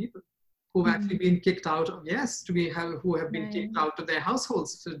LGBTQ people who have actually been kicked out of, who have been kicked out of their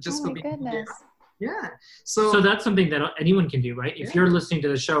households just for being gay. Yeah. So that's something that anyone can do, right? If you're listening to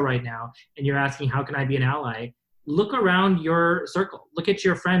the show right now and you're asking, how can I be an ally? Look around your circle. Look at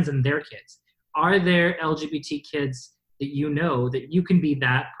your friends and their kids. Are there LGBT kids that that you can be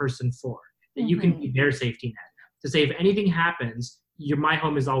that person for? That you can be their safety net? To say if anything happens, my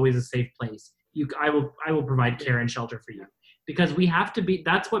home is always a safe place. I will provide care and shelter for you, because we have to be.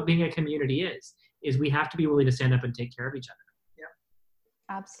 That's what being a community is we have to be willing to stand up and take care of each other.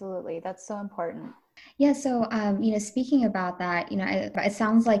 Yeah, absolutely. That's so important. Yeah. So, speaking about that, it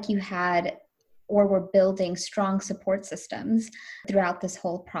sounds like you had or were building strong support systems throughout this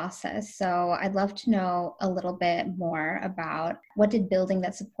whole process. So I'd love to know a little bit more about what did building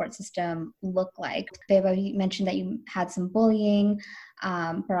that support system look like? Vaibhav, you mentioned that you had some bullying.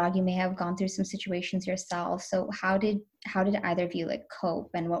 Parag, you may have gone through some situations yourself. So how did either of you cope,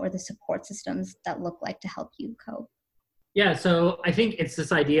 and what were the support systems that looked like to help you cope? Yeah, so I think it's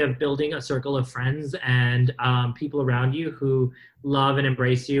this idea of building a circle of friends and people around you who love and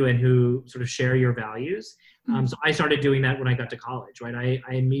embrace you and who sort of share your values. So I started doing that when I got to college, right?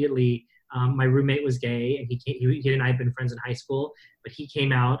 I immediately, my roommate was gay, and he and I had been friends in high school, but he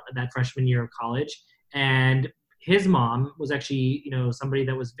came out that freshman year of college, and his mom was actually, somebody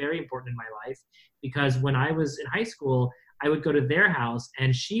that was very important in my life, because when I was in high school, I would go to their house,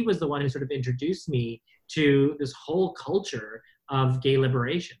 and she was the one who sort of introduced me to this whole culture of gay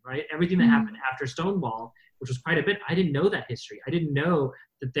liberation, right? Everything that happened after Stonewall, which was quite a bit, I didn't know that history. I didn't know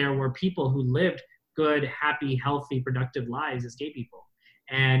that there were people who lived good, happy, healthy, productive lives as gay people.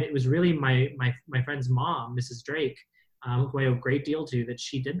 And it was really my friend's mom, Mrs. Drake, who I owe a great deal to, that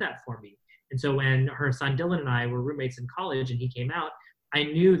she did that for me. And so when her son Dylan and I were roommates in college and he came out, I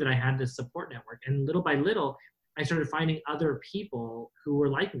knew that I had this support network. And little by little, I started finding other people who were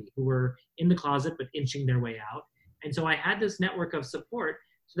like me, who were in the closet but inching their way out. And so I had this network of support,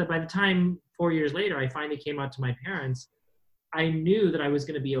 so that by the time 4 years later I finally came out to my parents, I knew that I was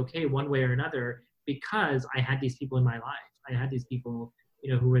going to be okay one way or another, because I had these people in my life. I had these people,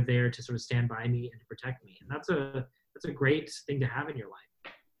 who were there to sort of stand by me and to protect me. And that's a great thing to have in your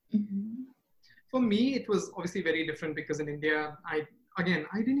life. Mm-hmm. For me, it was obviously very different, because in India, I didn't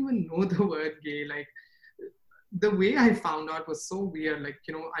even know the word gay. Like, the way I found out was so weird. Like,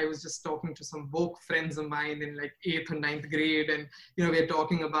 I was just talking to some woke friends of mine in like 8th or 9th grade. And, we're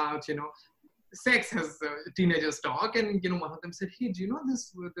talking about, sex as teenagers talk. And, one of them said, hey, do you know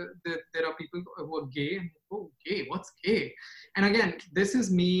this? There are people who are gay. And, oh, gay, what's gay? And again, this is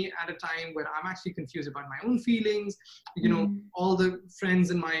me at a time where I'm actually confused about my own feelings. All the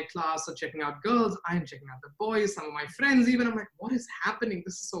friends in my class are checking out girls. I'm checking out the boys, some of my friends even. I'm like, what is happening?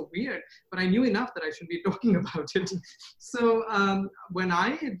 This is so weird. But I knew enough that I should be talking about it. So when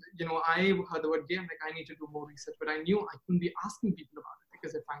I heard the word gay, I'm like, I need to do more research. But I knew I couldn't be asking people about it,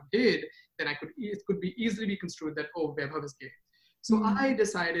 because if I did, then it could be easily be construed that, oh, Vaibhav is gay. So I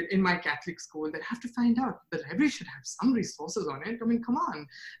decided in my Catholic school that I have to find out. The library should have some resources on it. I mean, come on,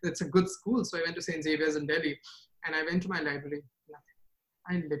 it's a good school. So I went to St. Xavier's in Delhi, and I went to my library. Nothing.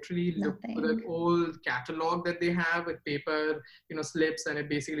 I literally looked for that old catalog that they have with paper, slips, and it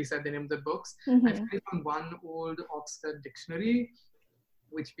basically said the name of the books. I found one old Oxford dictionary,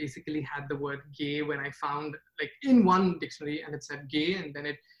 which basically had the word gay when I found, like, in one dictionary, and it said gay, and then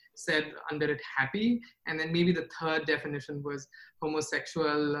it said under it happy, and then maybe the third definition was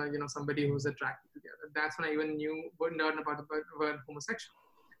homosexual, somebody who's attracted to the other. That's when I even learned about the word homosexual.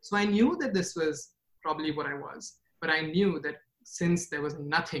 So I knew that this was probably what I was, but I knew that since there was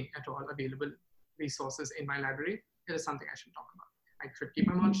nothing at all available resources in my library, it is something I should talk about. I should keep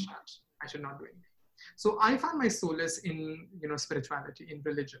my mouth shut. I should not do anything. So I found my solace in, spirituality, in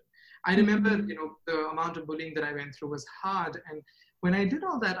religion. I remember, the amount of bullying that I went through was hard. And when I did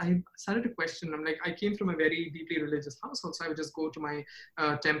all that, I started to question. I'm like, I came from a very deeply religious household, so I would just go to my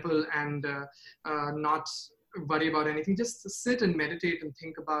temple and not worry about anything, just sit and meditate and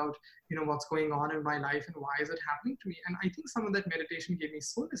think about, what's going on in my life and why is it happening to me. And I think some of that meditation gave me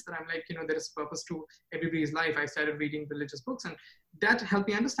solace, that I'm like, there is purpose to everybody's life. I started reading religious books, and that helped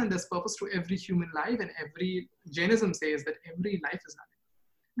me understand there's purpose to every human life, and every Jainism says that every life is valuable.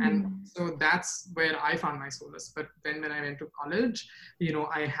 And so that's where I found my solace. But then when I went to college,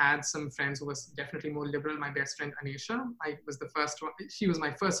 I had some friends who was definitely more liberal. My best friend, Anisha, I was the first one. She was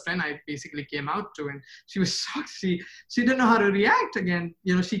my first friend I basically came out to, and she was shocked. She didn't know how to react. Again,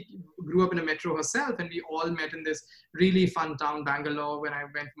 she grew up in a metro herself, and we all met in this really fun town, Bangalore, when I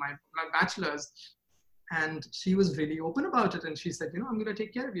went for my bachelor's. And she was really open about it. And she said, I'm going to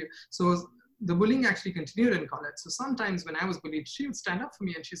take care of you. So the bullying actually continued in college. So sometimes when I was bullied, she would stand up for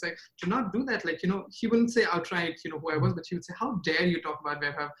me, and she's like, do not do that. Like, she wouldn't say outright, who I was, but she would say, how dare you talk about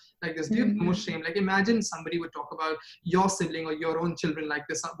Vaibhav like this? Do you have no shame? Like, imagine somebody would talk about your sibling or your own children like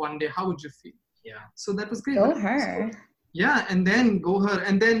this one day. How would you feel? Yeah. So that was great. Go her. Yeah, and then go her.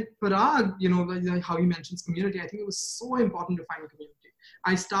 And then Parag, how you mentioned community, I think it was so important to find a community.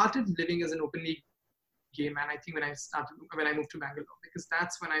 I started living as an openly gay man, I think, when I moved to Bangalore, because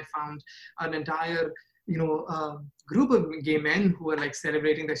that's when I found an entire group of gay men who are like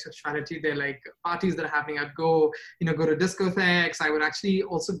celebrating their sexuality. They're like parties that are happening. I'd go to discotheques. I would actually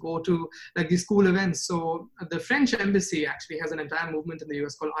also go to like these school events. So the French embassy actually has an entire movement in the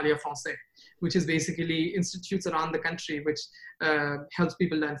US called Alliance Française, which is basically institutes around the country which helps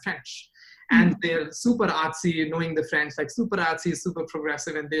people learn French. And they're super artsy, knowing the French, like super artsy, super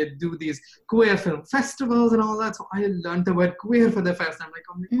progressive, and they do these queer film festivals and all that. So I learned the word queer for the first time.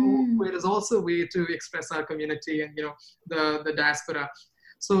 Oh, queer is also a way to express our community and, the diaspora.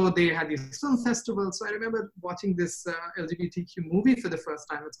 So they had these film festivals. So I remember watching this LGBTQ movie for the first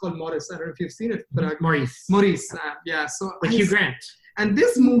time. It's called Maurice. I don't know if you've seen it. But Maurice. Yeah. So with Hugh Grant. And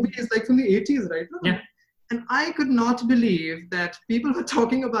this movie is like from the 80s, right? Yeah. And I could not believe that people were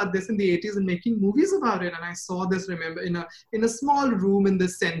talking about this in the 80s and making movies about it. And I saw this, remember, in a small room in the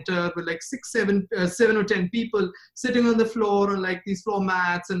center with like 7 or 10 people sitting on the floor on like these floor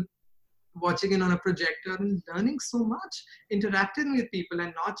mats. And watching it on a projector and learning so much, interacting with people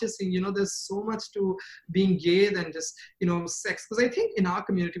and not just saying, there's so much to being gay than just, sex. Because I think in our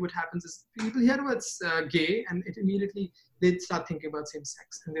community, what happens is people hear words gay and it immediately they start thinking about same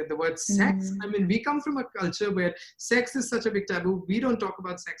sex. And the word sex, I mean, we come from a culture where sex is such a big taboo. We don't talk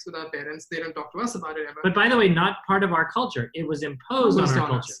about sex with our parents. They don't talk to us about it ever. But by the way, not part of our culture. It was imposed on our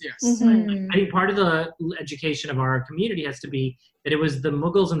culture. Yes. I think part of the education of our community has to be that it was the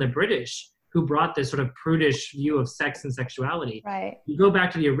Mughals and the British who brought this sort of prudish view of sex and sexuality. Right. You go back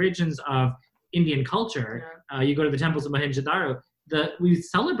to the origins of Indian culture, you go to the temples of Mohenjo-daro, we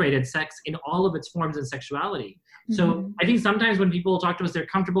celebrated sex in all of its forms and sexuality. So I think sometimes when people talk to us, they're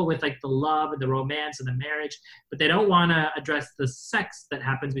comfortable with like the love and the romance and the marriage, but they don't want to address the sex that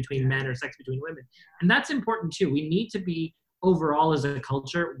happens between men or sex between women. And that's important too. We need to be overall as a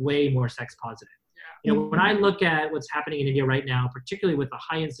culture way more sex positive. When I look at what's happening in India right now, particularly with the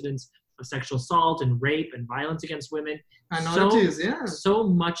high incidence of sexual assault and rape and violence against women, so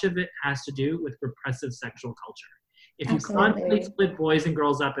much of it has to do with repressive sexual culture. If you constantly split boys and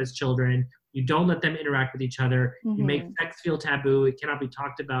girls up as children, you don't let them interact with each other, you make sex feel taboo, it cannot be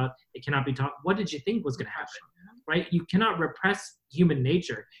talked about, it cannot be taught. What did you think was going to happen? Right? You cannot repress human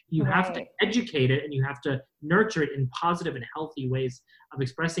nature. You have to educate it and you have to nurture it in positive and healthy ways of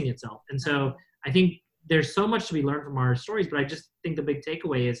expressing itself. And so I think there's so much to be learned from our stories, but I just think the big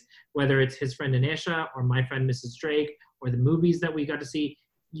takeaway is whether it's his friend Anisha or my friend Mrs. Drake or the movies that we got to see,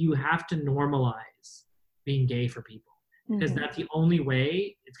 you have to normalize being gay for people. Because that's the only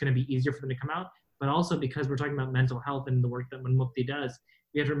way it's going to be easier for them to come out. But also because we're talking about mental health and the work that Mukti does,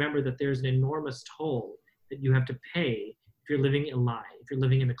 you have to remember that there's an enormous toll that you have to pay if you're living a lie, if you're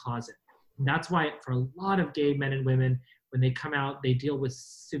living in the closet. And that's why for a lot of gay men and women, when they come out, they deal with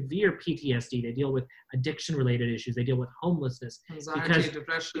severe PTSD, they deal with addiction-related issues, they deal with homelessness. Anxiety,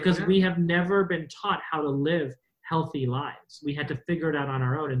 depression. Because we have never been taught how to live healthy lives. We had to figure it out on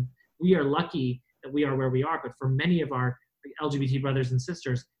our own. And we are lucky that we are where we are, but for many of our LGBT brothers and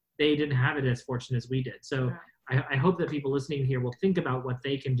sisters, they didn't have it as fortunate as we did. So I hope that people listening here will think about what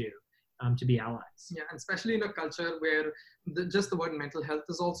they can do to be allies. Yeah, and especially in a culture where just the word mental health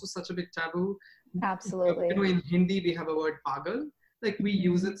is also such a big taboo. Absolutely. In Hindi, we have a word pagal. Like we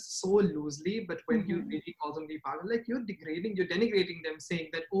use it so loosely, but when you really call somebody pagal, like you're denigrating them, saying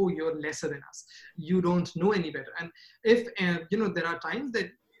that, oh, you're lesser than us. You don't know any better. And if, there are times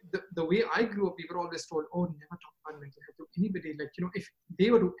that the way I grew up, we were always told, oh, never talk about mental health to anybody. Like, if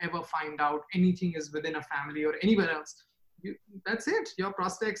they were to ever find out anything is within a family or anywhere else, that's it. Your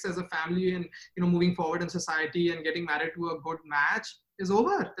prospects as a family and, moving forward in society and getting married to a good match is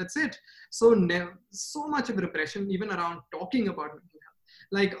over. That's it. So so much of repression, even around talking about mental health.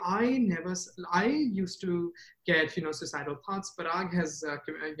 Like I used to get, suicidal thoughts. Parag has,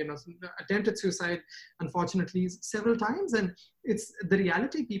 attempted suicide, unfortunately, several times. And it's the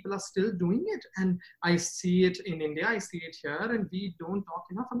reality. People are still doing it. And I see it in India, I see it here, and we don't talk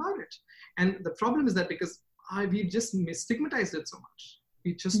enough about it. And the problem is that because we've just stigmatized it so much.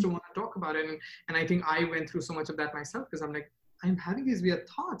 We just don't want to talk about it. And I think I went through so much of that myself because I'm like, I'm having these weird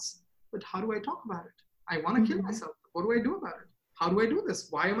thoughts, but how do I talk about it? I want to kill myself. What do I do about it? How do I do this?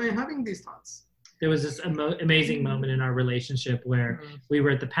 Why am I having these thoughts? There was this amazing moment in our relationship where we were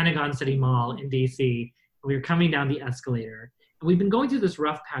at the Pentagon City Mall in DC. We were coming down the escalator. And we've been going through this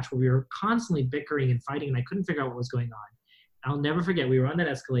rough patch where we were constantly bickering and fighting, and I couldn't figure out what was going on. I'll never forget, we were on that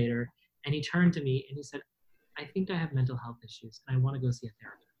escalator, and he turned to me and he said, I think I have mental health issues, and I want to go see a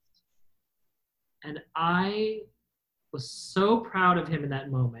therapist. And I was so proud of him in that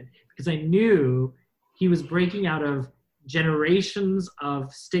moment because I knew he was breaking out of generations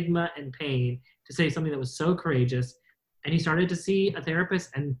of stigma and pain to say something that was so courageous. And he started to see a therapist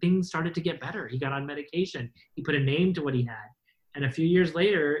and things started to get better. He got on medication. He put a name to what he had. And a few years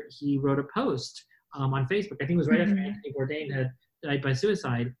later, he wrote a post on Facebook. I think it was right after Anthony Bourdain had died by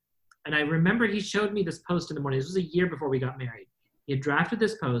suicide. And I remember he showed me this post in the morning. This was a year before we got married. He had drafted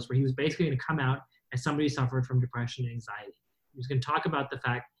this post where he was basically going to come out as somebody who suffered from depression and anxiety. He was going to talk about the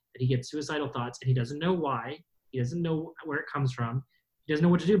fact that he gets suicidal thoughts and he doesn't know why. He doesn't know where it comes from. He doesn't know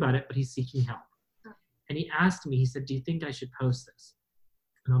what to do about it, but he's seeking help. And he asked me, he said, do you think I should post this?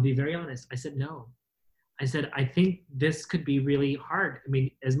 And I'll be very honest. I said, no. I said, I think this could be really hard. I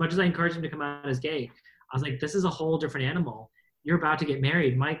mean, as much as I encouraged him to come out as gay, I was like, this is a whole different animal. You're about to get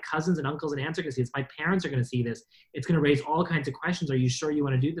married. My cousins and uncles and aunts are going to see this. My parents are going to see this. It's going to raise all kinds of questions. Are you sure you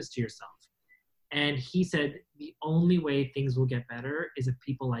want to do this to yourself? And he said, the only way things will get better is if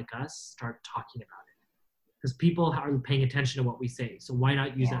people like us start talking about it. Because people are paying attention to what we say. So why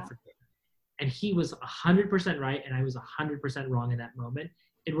not use that for good? And he was 100% right, and I was 100% wrong in that moment.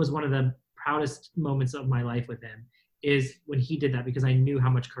 it was one of the proudest moments of my life with him, is when he did that, because I knew how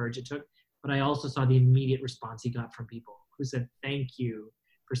much courage it took. But I also saw the immediate response he got from people who said, thank you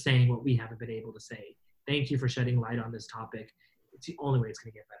for saying what we haven't been able to say. Thank you for shedding light on this topic. It's the only way it's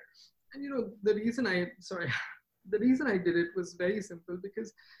going to get better. And the reason the reason I did it was very simple,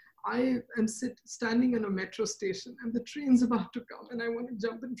 because I am standing in a metro station and the train's about to come and I want to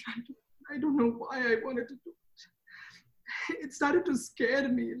jump in front of it. I don't know why I wanted to do it. It started to scare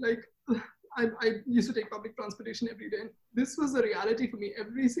me. Like, I used to take public transportation every day, and this was a reality for me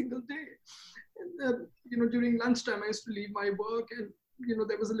every single day. And during lunchtime, I used to leave my work, and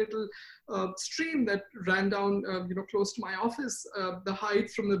there was a little stream that ran down, close to my office. The height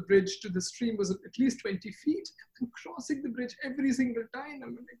from the bridge to the stream was at least 20 feet. And crossing the bridge every single time,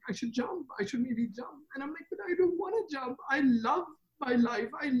 I'm like, I should jump. I should maybe jump. And I'm like, but I don't want to jump. I love my life.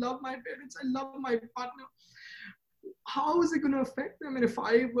 I love my parents. I love my partner. How is it going to affect them? And if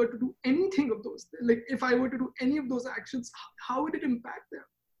I were to do anything of those, like if I were to do any of those actions, how would it impact them?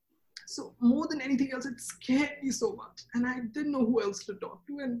 So more than anything else, it scared me so much. And I didn't know who else to talk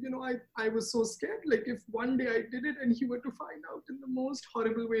to. And, I was so scared, like if one day I did it and he were to find out in the most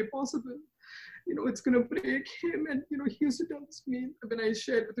horrible way possible, it's going to break him. And, he used to tell me when I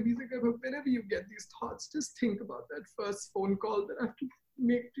shared with him, he's like, whenever you get these thoughts, just think about that first phone call that I have to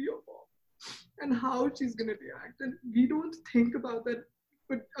make to your mom and how she's going to react. And we don't think about that.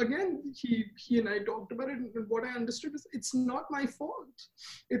 But again, he and I talked about it, and what I understood is it's not my fault.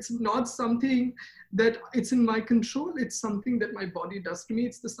 It's not something that it's in my control. It's something that my body does to me.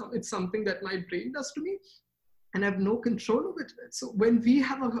 It's something that my brain does to me, and I have no control of it. So when we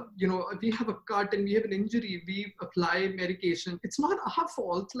have a cut and we have an injury, we apply medication. It's not our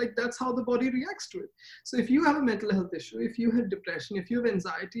fault. Like, that's how the body reacts to it. So if you have a mental health issue, if you have depression, if you have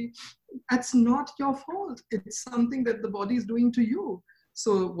anxiety, that's not your fault. It's something that the body is doing to you.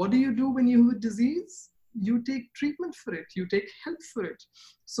 So what do you do when you have a disease? You take treatment for it. You take help for it.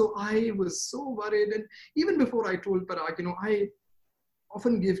 So I was so worried. And even before I told Parag, I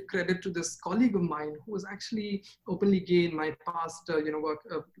often give credit to this colleague of mine who was actually openly gay in my past, work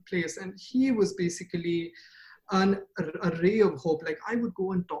place. And he was basically a ray of hope. Like, I would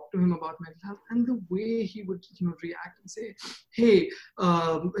go and talk to him about mental health, and the way he would, react and say, hey,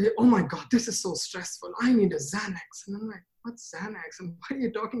 oh my God, this is so stressful. I need a Xanax. And I'm like, what's Xanax? And what are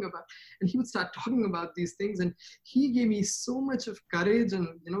you talking about? And he would start talking about these things. And he gave me so much of courage and,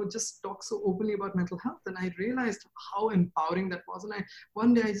 just talk so openly about mental health. And I realized how empowering that was. And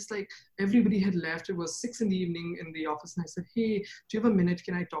one day I just everybody had left. It was 6 p.m. in the office. And I said, hey, do you have a minute?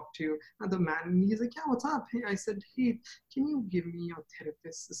 Can I talk to you? And the man, and he's like, yeah, what's up? Hey, I said, hey, can you give me your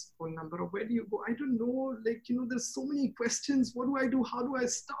therapist's phone number? Or where do you go? I don't know. There's so many questions. What do I do? How do I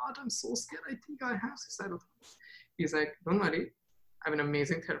start? I'm so scared. I think I have suicidal thoughts. He's like, don't worry, I have an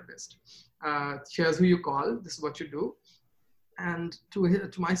amazing therapist. Here's who you call. This is what you do. And to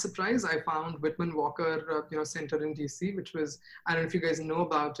my surprise, I found Whitman Walker, Center in DC, which was, I don't know if you guys know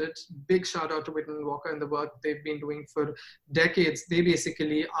about it. Big shout out to Whitman Walker and the work they've been doing for decades. They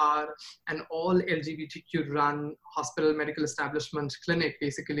basically are an all LGBTQ run hospital medical establishment clinic,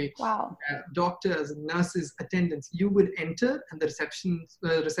 basically. Wow. Doctors, nurses, attendants, you would enter and the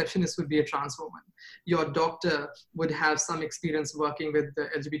receptionist would be a trans woman. Your doctor would have some experience working with the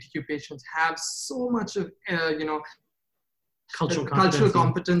LGBTQ patients, have so much of, cultural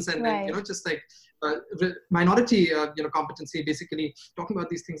competence and right. just minority competency, basically talking about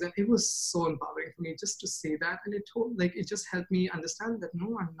these things. And it was so empowering for me just to say that. And it just helped me understand that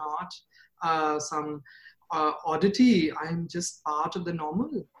no, I'm not some oddity. I'm just part of the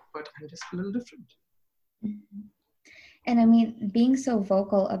normal, but I'm just a little different. And I mean, being so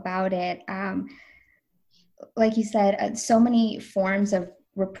vocal about it, like you said, so many forms of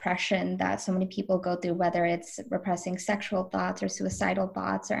repression that so many people go through, whether it's repressing sexual thoughts or suicidal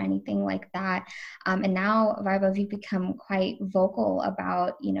thoughts or anything like that. And now, Vaibhav, you've become quite vocal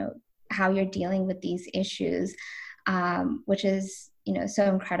about, how you're dealing with these issues, which is, so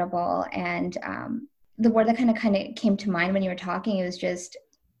incredible. And the word that kind of came to mind when you were talking, it was just,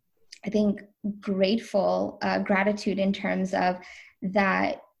 I think, gratitude in terms of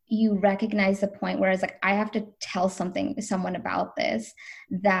that you recognize the point where it's like, I have to tell someone about this,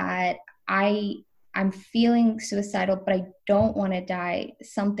 that I'm feeling suicidal, but I don't want to die.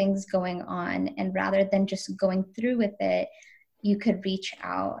 Something's going on. And rather than just going through with it, you could reach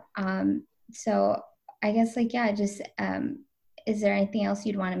out. So I guess is there anything else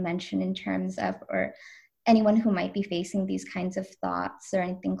you'd want to mention in terms of, or anyone who might be facing these kinds of thoughts or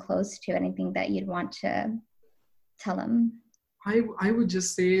anything close to anything that you'd want to tell them? I would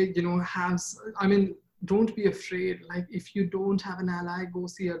just say, don't be afraid. Like, if you don't have an ally, go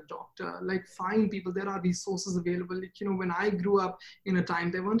see a doctor. Like, find people. There are resources available. Like, when I grew up in a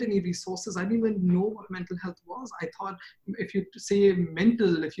time, there weren't any resources. I didn't even know what mental health was. I thought if you say mental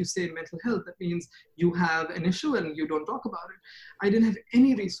health, that means you have an issue and you don't talk about it. I didn't have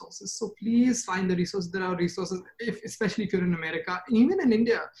any resources. So please find the resources. There are resources, especially if you're in America, even in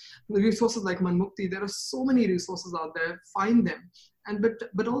India, the resources like Manmukti, there are so many resources out there. Find them. And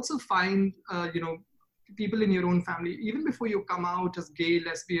but also find people in your own family, even before you come out as gay,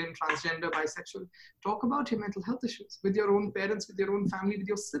 lesbian, transgender, bisexual. Talk about your mental health issues with your own parents, with your own family, with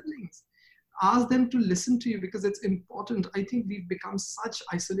your siblings. Ask them to listen to you, because it's important. I think we've become such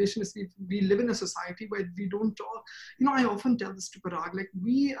isolationists. We live in a society where we don't talk. I often tell this to Parag, like,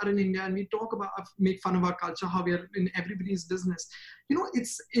 we are in India and we talk about, make fun of our culture, how we are in everybody's business.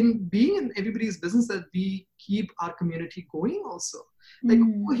 It's in being in everybody's business that we keep our community going also. Like,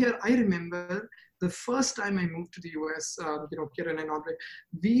 over here, I remember the first time I moved to the US, Kiran and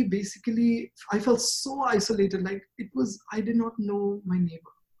Audrey, I felt so isolated. Like, I did not know my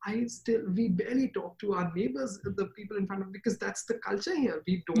neighbor. We barely talk to our neighbors, the people in front of, because that's the culture here.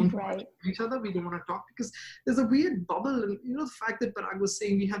 We don't want to each other. We don't want to talk because there's a weird bubble. And the fact that Parag was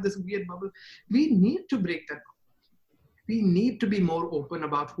saying we have this weird bubble, we need to break that bubble. We need to be more open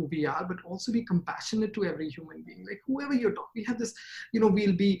about who we are, but also be compassionate to every human being. Like, whoever you talk, we have this,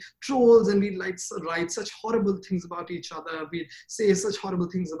 we'll be trolls and we'll write such horrible things about each other. We say such horrible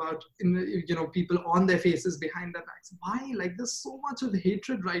things about, people on their faces, behind their backs. Why? Like, there's so much of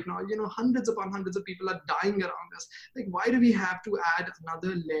hatred right now. Hundreds upon hundreds of people are dying around us. Like, why do we have to add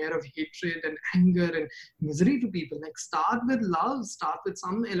another layer of hatred and anger and misery to people? Like, start with love, start with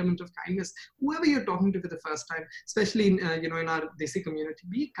some element of kindness. Whoever you're talking to for the first time, especially in our Desi community,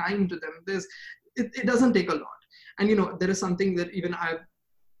 be kind to them. It doesn't take a lot. And there is something that even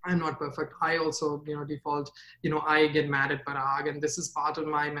I'm not perfect. I also, default, I get mad at Parag, and this is part of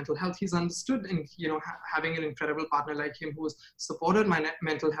my mental health. He's understood, and, having an incredible partner like him who's supported my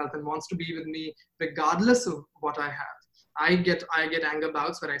mental health and wants to be with me regardless of what I have. I get anger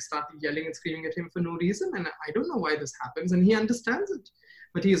bouts where I start yelling and screaming at him for no reason, and I don't know why this happens, and he understands it.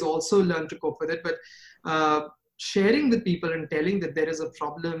 But he has also learned to cope with it. But sharing with people and telling that there is a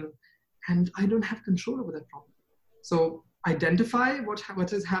problem and I don't have control over that problem. So identify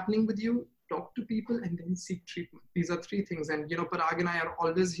what is happening with you, talk to people, and then seek treatment. These are three things. And, Parag and I are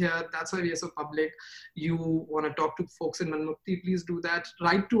always here. That's why we are so public. You want to talk to folks in Manmukti, please do that.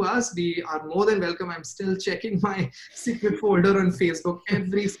 Write to us. We are more than welcome. I'm still checking my secret folder on Facebook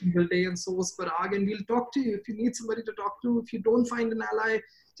every single day, and so is Parag. And we'll talk to you. If you need somebody to talk to, if you don't find an ally,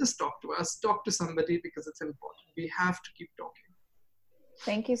 just talk to us, talk to somebody, because it's important. We have to keep talking.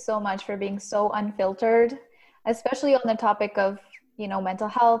 Thank you so much for being so unfiltered, especially on the topic of, mental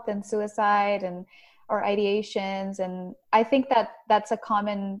health and suicide and or ideations. And I think that that's a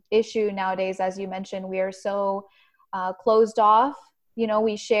common issue nowadays. As you mentioned, we are so closed off.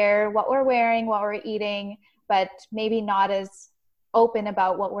 We share what we're wearing, what we're eating, but maybe not as open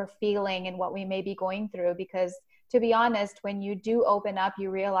about what we're feeling and what we may be going through, because to be honest, when you do open up, you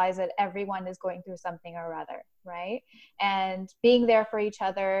realize that everyone is going through something or other, right? And being there for each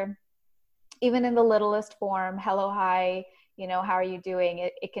other, even in the littlest form, hello, hi, how are you doing?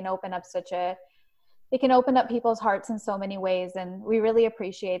 It can open up people's hearts in so many ways. And we really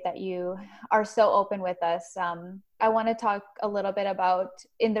appreciate that you are so open with us. I want to talk a little bit about,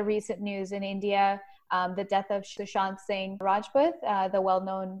 in the recent news in India, the death of Sushant Singh Rajput, the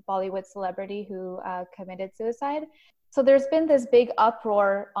well-known Bollywood celebrity who committed suicide. So there's been this big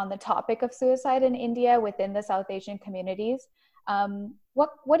uproar on the topic of suicide in India within the South Asian communities.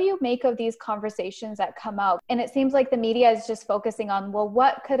 What do you make of these conversations that come out? And it seems like the media is just focusing on, well,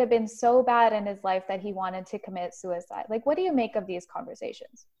 what could have been so bad in his life that he wanted to commit suicide? Like, what do you make of these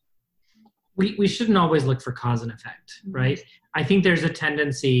conversations? We shouldn't always look for cause and effect, right? I think there's a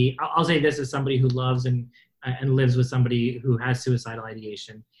tendency, I'll say this as somebody who loves and lives with somebody who has suicidal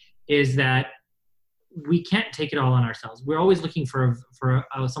ideation, is that we can't take it all on ourselves. We're always looking for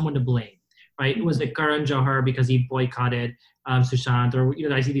someone to blame, right? Was it Karan Johar because he boycotted Sushant,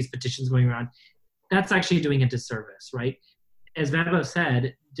 or I see these petitions going around? That's actually doing a disservice, right? As Vaibhav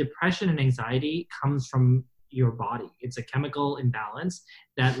said, depression and anxiety comes from your body. It's a chemical imbalance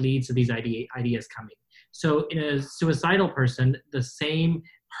that leads to these ideas coming. So in a suicidal person, the same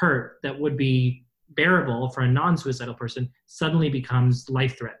hurt that would be bearable for a non-suicidal person suddenly becomes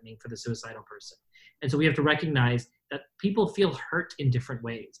life-threatening for the suicidal person. And so we have to recognize that people feel hurt in different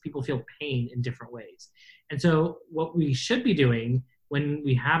ways. People feel pain in different ways. And so what we should be doing when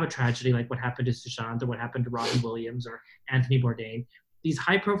we have a tragedy like what happened to Sushant or what happened to Robin Williams or Anthony Bourdain, these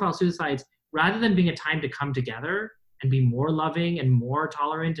high-profile suicides, rather than being a time to come together and be more loving and more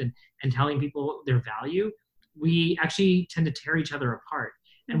tolerant and telling people their value, we actually tend to tear each other apart.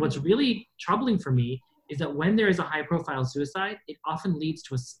 And what's really troubling for me is that when there is a high profile suicide, it often leads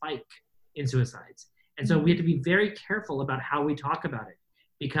to a spike in suicides. And so we have to be very careful about how we talk about it.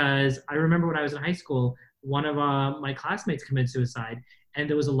 Because I remember when I was in high school, one of my classmates committed suicide, and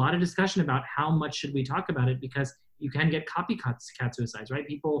there was a lot of discussion about how much should we talk about it, because you can get copycat suicides, right?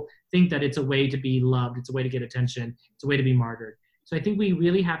 People think that it's a way to be loved, it's a way to get attention, it's a way to be martyred. So I think we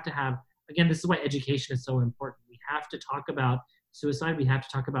really have to have, again, this is why education is so important. We have to talk about suicide, we have to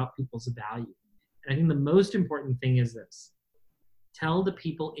talk about people's value. And I think the most important thing is this: tell the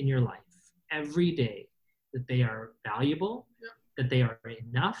people in your life every day that they are valuable, that they are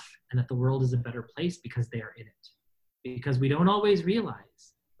enough, and that the world is a better place because they are in it. Because we don't always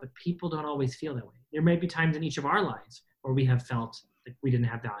realize, but people don't always feel that way. There may be times in each of our lives where we have felt that we didn't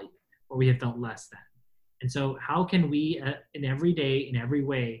have value, or we have felt less than. And so how can we, in every day, in every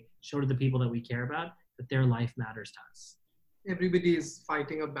way, show to the people that we care about that their life matters to us? Everybody is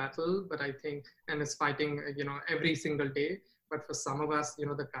fighting a battle, but I think, and is fighting, every single day. But for some of us,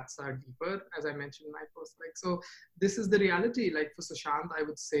 the cuts are deeper, as I mentioned in my post. So this is the reality. Like for Sushant, I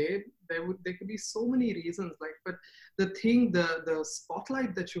would say there could be so many reasons. But the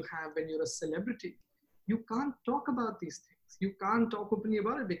spotlight that you have when you're a celebrity, you can't talk about these things. You can't talk openly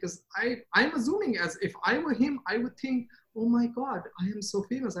about it, because I'm assuming, as if I were him, I would think, oh my God, I am so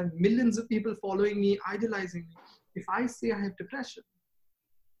famous. I have millions of people following me, idolizing me. If I say I have depression,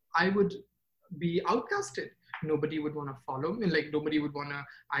 I would be outcasted. Nobody would want to follow me. Nobody would want to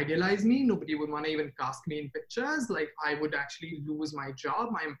idealize me. Nobody would want to even cast me in pictures. I would actually lose my job,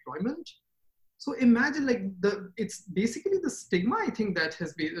 my employment. So imagine it's basically the stigma, I think, that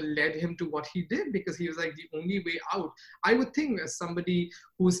has led him to what he did, because he was the only way out. I would think, as somebody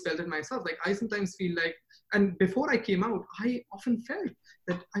who's felt it myself, I sometimes feel and before I came out, I often felt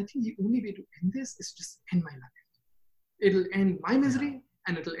that I think the only way to end this is just end my life. It'll end my misery,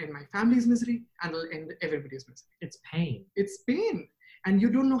 and it'll end my family's misery, and it'll end everybody's misery. It's pain. It's pain. And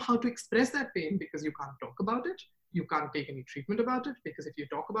you don't know how to express that pain, because you can't talk about it. You can't take any treatment about it, because if you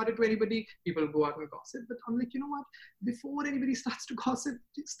talk about it to anybody, people go out and gossip. But I'm like, you know what? Before anybody starts to gossip,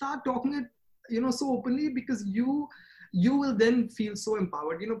 start talking it, so openly, because you will then feel so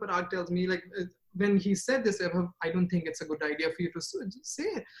empowered. Parag tells me, when he said this, I don't think it's a good idea for you to say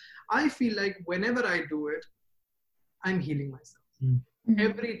it. I feel like whenever I do it, I'm healing myself. Mm-hmm.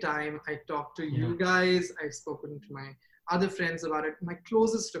 Every time I talk to you guys, I've spoken to my other friends about it, my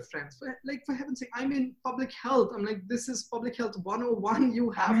closest of friends, for heaven's sake, I'm in public health. I'm like, this is public health 101. You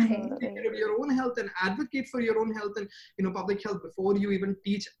have to take care of your own health and advocate for your own health and, public health before you even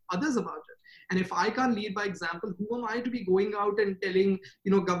teach others about it. And if I can't lead by example, who am I to be going out and telling,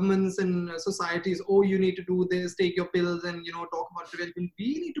 governments and societies, oh, you need to do this, take your pills and, talk about prevention.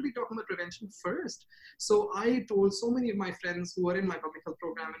 We need to be talking about prevention first. So I told so many of my friends who are in my public health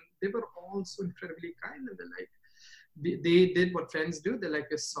program, and they were all so incredibly kind. And they're like, they did what friends do. They're like,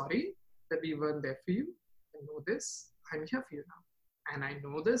 we're sorry that we weren't there for you. I know this. I'm here for you now. And I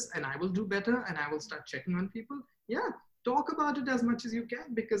know this, and I will do better, and I will start checking on people. Yeah, talk about it as much as you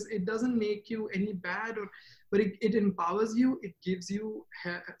can, because it doesn't make you any bad, but it empowers you. It gives you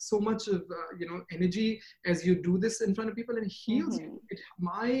so much of energy as you do this in front of people, and heals you.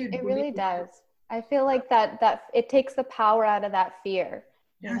 It really does. I feel like that it takes the power out of that fear.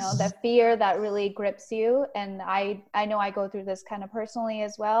 Yes. That fear that really grips you. And I know I go through this kind of personally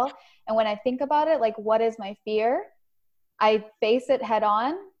as well. And when I think about it, what is my fear? I face it head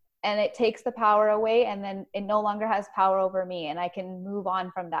on, and it takes the power away, and then it no longer has power over me, and I can move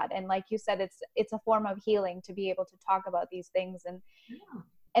on from that. And like you said, it's a form of healing to be able to talk about these things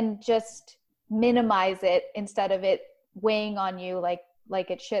and just minimize it instead of it weighing on you like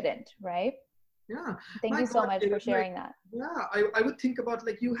it shouldn't, right? Yeah. Thank you so much for sharing that. Yeah, I would think about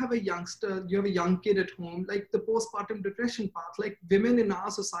you have a youngster, you have a young kid at home, the postpartum depression part, women in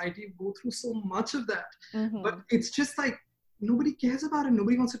our society go through so much of that. Mm-hmm. But it's just nobody cares about it.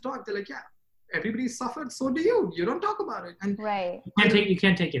 Nobody wants to talk. They're like, yeah, everybody suffered. So do you. You don't talk about it. And right. You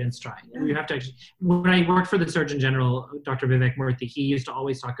can't take it in stride. Yeah. You have to actually, when I worked for the Surgeon General, Dr. Vivek Murthy, he used to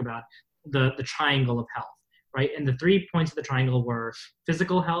always talk about the triangle of health, right? And the 3 points of the triangle were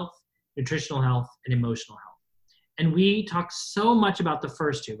physical health, nutritional health, and emotional health. And we talk so much about the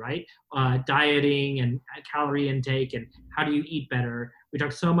first two, right? Dieting and calorie intake and how do you eat better. We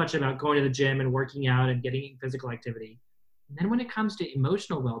talk so much about going to the gym and working out and getting physical activity. And then when it comes to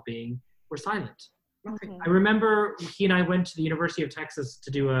emotional well-being, we're silent. Mm-hmm. I remember he and I went to the University of Texas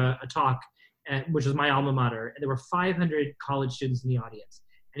to do a talk, which was my alma mater, and there were 500 college students in the audience.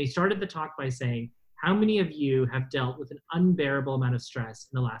 And he started the talk by saying, how many of you have dealt with an unbearable amount of stress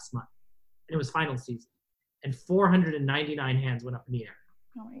in the last month? And it was final season. And 499 hands went up in the air.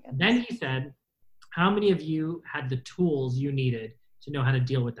 Oh my goodness. Then he said, how many of you had the tools you needed to know how to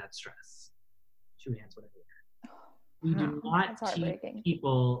deal with that stress? 2 hands went up in the air. We do not teach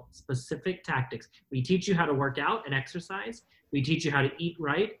people specific tactics. We teach you how to work out and exercise. We teach you how to eat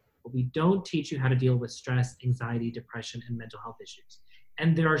right, but we don't teach you how to deal with stress, anxiety, depression, and mental health issues.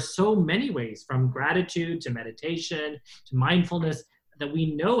 And there are so many ways, from gratitude to meditation to mindfulness, that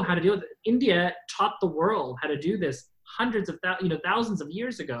we know how to deal with it. India taught the world how to do this hundreds of thousands of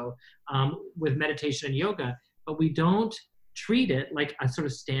years ago with meditation and yoga, but we don't treat it like a sort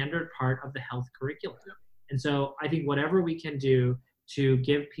of standard part of the health curriculum. And so I think whatever we can do to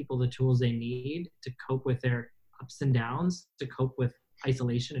give people the tools they need to cope with their ups and downs, to cope with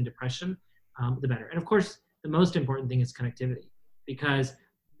isolation and depression, the better. And of course, the most important thing is connectivity, because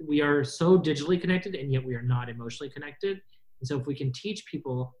we are so digitally connected and yet we are not emotionally connected. And so if we can teach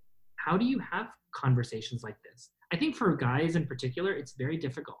people, how do you have conversations like this? I think for guys in particular, it's very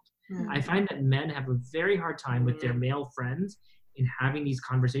difficult. I find that men have a very hard time with their male friends in having these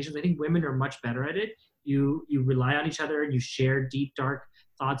conversations. I think women are much better at it. You rely on each other and you share deep, dark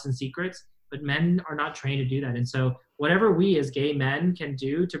thoughts and secrets, but men are not trained to do that. And so whatever we as gay men can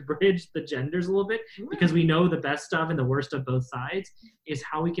do to bridge the genders a little bit, because we know the best of and the worst of both sides, is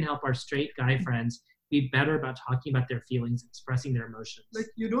how we can help our straight guy friends be better about talking about their feelings, expressing their emotions. Like,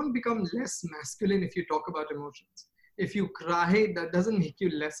 you don't become less masculine if you talk about emotions. If you cry, that doesn't make you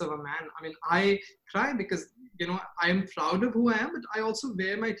less of a man. I mean, I cry because, I am proud of who I am, but I also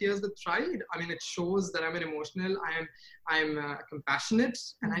wear my tears with pride. I mean, it shows that I'm an emotional, I'm compassionate,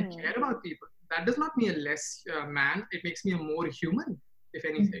 and I care about people. That does not mean a less man. It makes me a more human, if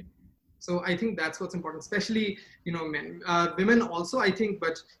anything. So I think that's what's important, especially, men. Women also, I think,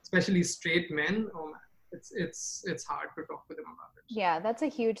 but especially straight men, oh man, it's hard to talk to them about it. Yeah, that's a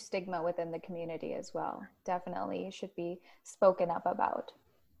huge stigma within the community as well. Definitely should be spoken up about.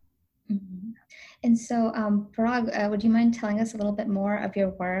 And so, Parag, would you mind telling us a little bit more of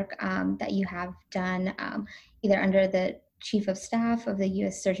your work that you have done, either under the Chief of Staff of the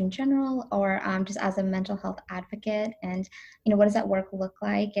U.S. Surgeon General, or just as a mental health advocate? And, what does that work look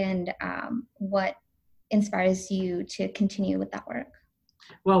like, and what inspires you to continue with that work?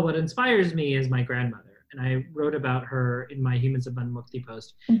 Well, what inspires me is my grandmother. And I wrote about her in my Humans of Bandh Mukti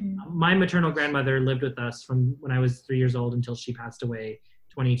post. My maternal grandmother lived with us from when I was 3 years old until she passed away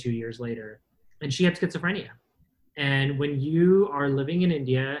 22 years later. And she had schizophrenia. And when you are living in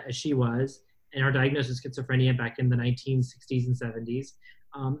India, as she was, and are diagnosed with schizophrenia back in the 1960s and 70s,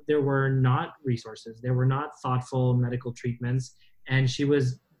 there were not resources. There were not thoughtful medical treatments. And she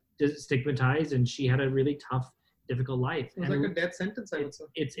was stigmatized, and she had a really tough, difficult life. It was like a death sentence, I would say.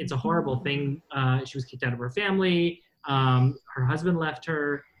 It's a horrible thing. She was kicked out of her family. Her husband left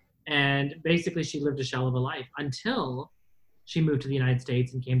her. And basically she lived a shell of a life until she moved to the United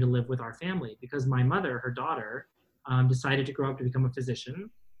States and came to live with our family, because my mother, her daughter, decided to grow up to become a physician,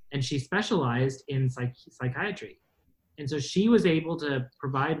 and she specialized in psychiatry. And so she was able to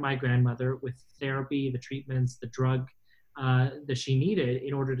provide my grandmother with therapy, the treatments, the drug that she needed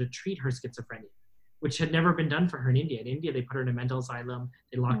in order to treat her schizophrenia, which had never been done for her in India. In India, they put her in a mental asylum,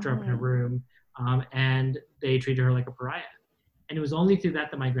 they locked her up in a room, and they treated her like a pariah. And it was only through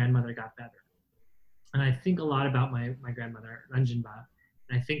that my grandmother got better. And I think a lot about my grandmother, Ranjanba,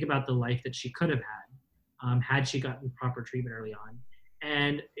 and I think about the life that she could have had she gotten proper treatment early on.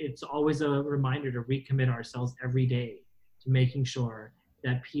 And it's always a reminder to recommit ourselves every day to making sure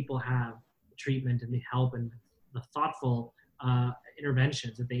that people have the treatment and the help and the thoughtful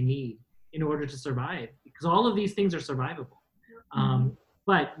interventions that they need in order to survive, because all of these things are survivable.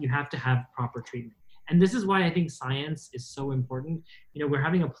 But you have to have proper treatment. And this is why I think science is so important. We're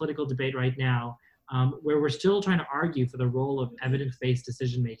having a political debate right now where we're still trying to argue for the role of evidence-based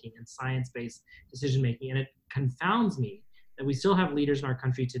decision-making and science-based decision-making. And it confounds me that we still have leaders in our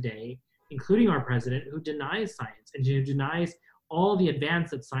country today, including our president, who denies science and who denies all the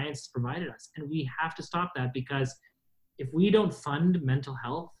advance that science has provided us. And we have to stop that, because if we don't fund mental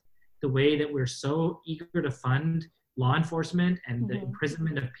health the way that we're so eager to fund law enforcement and the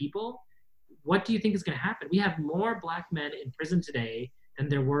imprisonment of people, what do you think is going to happen? We have more Black men in prison today than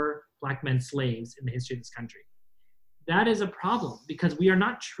there were Black men slaves in the history of this country. That is a problem, because we are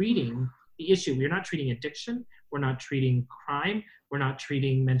not treating the issue. We are not treating addiction. We're not treating crime. We're not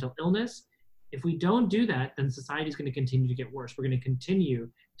treating mental illness. If we don't do that, then society is going to continue to get worse. We're going to continue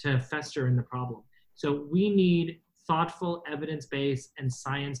to fester in the problem. So we need thoughtful, evidence-based and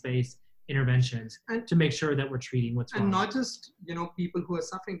science-based interventions And- to make sure that we're treating what's And wrong. not just, people who are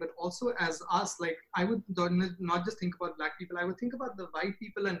suffering, but also as us. Like, I would not just think about Black people, I would think about the white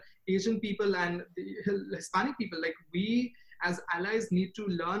people and Asian people and the Hispanic people. Like, we as allies need to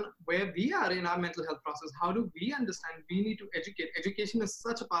learn where we are in our mental health process. How do we understand? We need to educate. Education is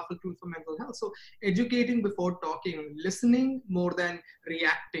such a powerful tool for mental health. So educating before talking, listening more than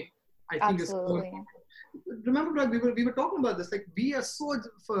reacting, I think is so Absolutely. important. Remember, Brad, we were talking about this. Like, we are so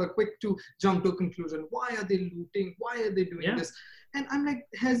quick to jump to a conclusion. Why are they looting? Why are they doing this? And I'm like,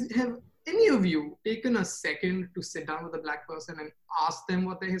 have any of you taken a second to sit down with a Black person and ask them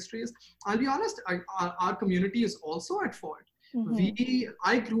what their history is? I'll be honest, our community is also at fault.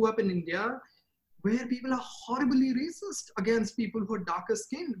 I grew up in India where people are horribly racist against people who are darker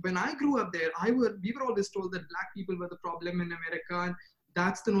skinned. When I grew up there, we were always told that Black people were the problem in America, and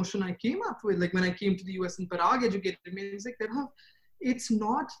that's the notion I came up with. Like, when I came to the US and Parag educated me, it's like, it's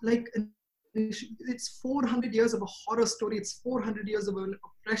not like it's 400 years of a horror story. It's 400 years of an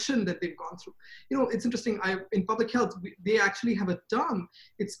oppression that they've gone through. It's interesting. In public health, they actually have a term.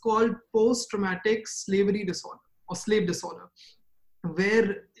 It's called post-traumatic slavery disorder or slave disorder,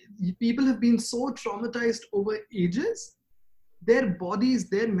 where people have been so traumatized over ages, their bodies,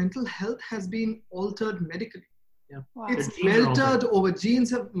 their mental health has been altered medically. Yeah. Wow. It's melted over,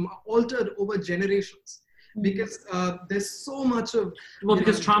 genes have altered over generations, because there's so much of...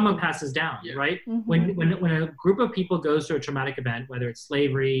 because trauma passes down, right? When a group of people goes through a traumatic event, whether it's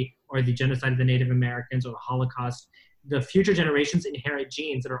slavery or the genocide of the Native Americans or the Holocaust, the future generations inherit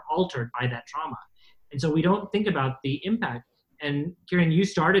genes that are altered by that trauma. And so we don't think about the impact. And Kiran, you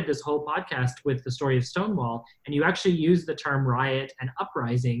started this whole podcast with the story of Stonewall, and you actually used the term riot and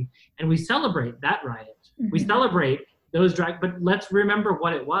uprising, and we celebrate that riot. We celebrate those but let's remember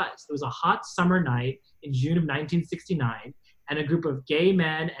what it was. It was a hot summer night in June of 1969, and a group of gay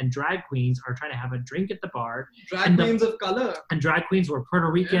men and drag queens are trying to have a drink at the bar. Drag queens of color. And drag queens were Puerto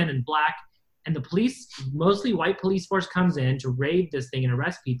Rican and Black, and the police, mostly white police force, comes in to raid this thing and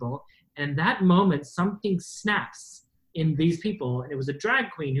arrest people. And that moment, something snaps in these people. And it was a drag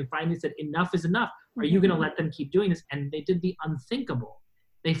queen who finally said, enough is enough. Are you going to let them keep doing this? And they did the unthinkable.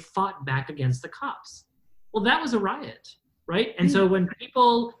 They fought back against the cops. Well, that was a riot, right? And so when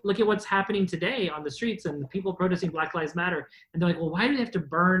people look at what's happening today on the streets and people protesting Black Lives Matter, and they're like, well, why do they have to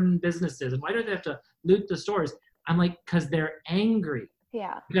burn businesses? And why do they have to loot the stores? I'm like, because they're angry.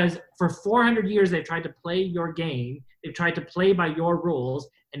 Yeah. Because for 400 years, they've tried to play your game. They've tried to play by your rules,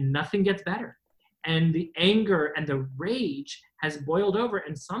 and nothing gets better. And the anger and the rage has boiled over.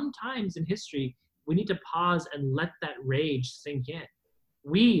 And sometimes in history, we need to pause and let that rage sink in.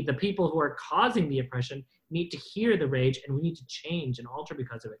 We, the people who are causing the oppression, need to hear the rage, and we need to change and alter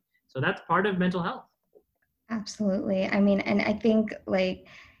because of it. So that's part of mental health. Absolutely. I mean, and I think like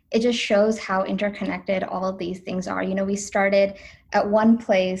it just shows how interconnected all of these things are. We started at one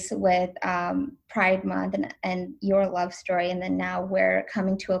place with Pride Month and your love story, and then now we're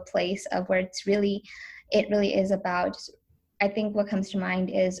coming to a place of where it really is about, I think what comes to mind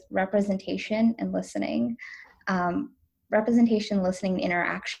is representation and listening. Representation, listening,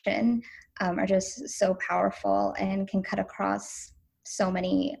 interaction are just so powerful and can cut across so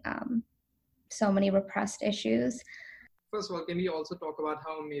many repressed issues. First of all, can we also talk about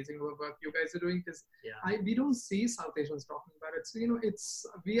how amazing work you guys are doing? Because we don't see South Asians talking about it. So,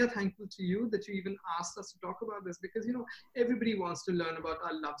 we are thankful to you that you even asked us to talk about this, because, everybody wants to learn about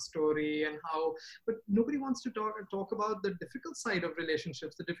our love story and how, but nobody wants to talk about the difficult side of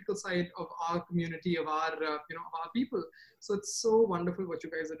relationships, the difficult side of our community, of our, of our people. So it's so wonderful what you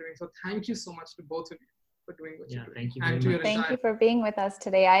guys are doing. So thank you so much to both of you for doing what you're doing. Thank you very much. Thank you for being with us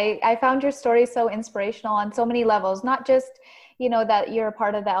today. I found your story so inspirational on so many levels, not just, that you're a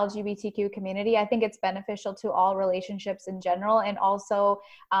part of the LGBTQ community. I think it's beneficial to all relationships in general, and also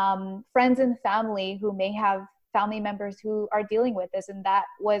friends and family who may have family members who are dealing with this. And that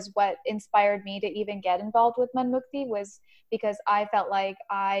was what inspired me to even get involved with Manmukti, was because I felt like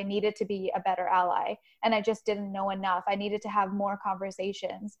I needed to be a better ally, and I just didn't know enough. I needed to have more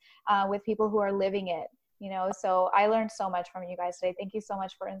conversations with people who are living it. So I learned so much from you guys today. Thank you so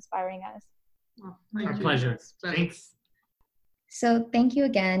much for inspiring us. Oh, Our pleasure. Thanks. So thank you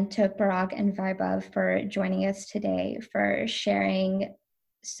again to Parag and Vaibhav for joining us today, for sharing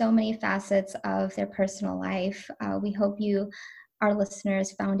so many facets of their personal life. We hope you, our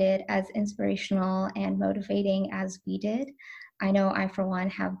listeners, found it as inspirational and motivating as we did. I know I, for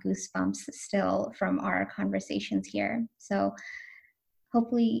one, have goosebumps still from our conversations here. So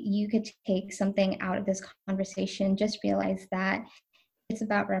hopefully you could take something out of this conversation. Just realize that It's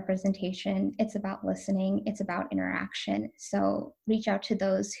about representation. It's about listening. It's about interaction. So reach out to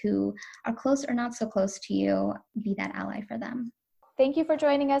those who are close or not so close to you. Be that ally for them. Thank you for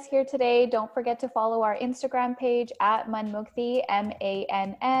joining us here today. Don't forget to follow our Instagram page at Mannmukti,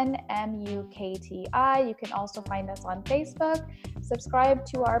 MANNMUKTI. You can also find us on Facebook. Subscribe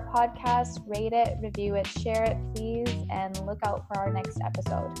to our podcast, rate it, review it, share it, please, and look out for our next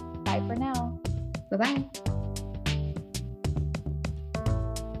episode. Bye for now. Bye-bye.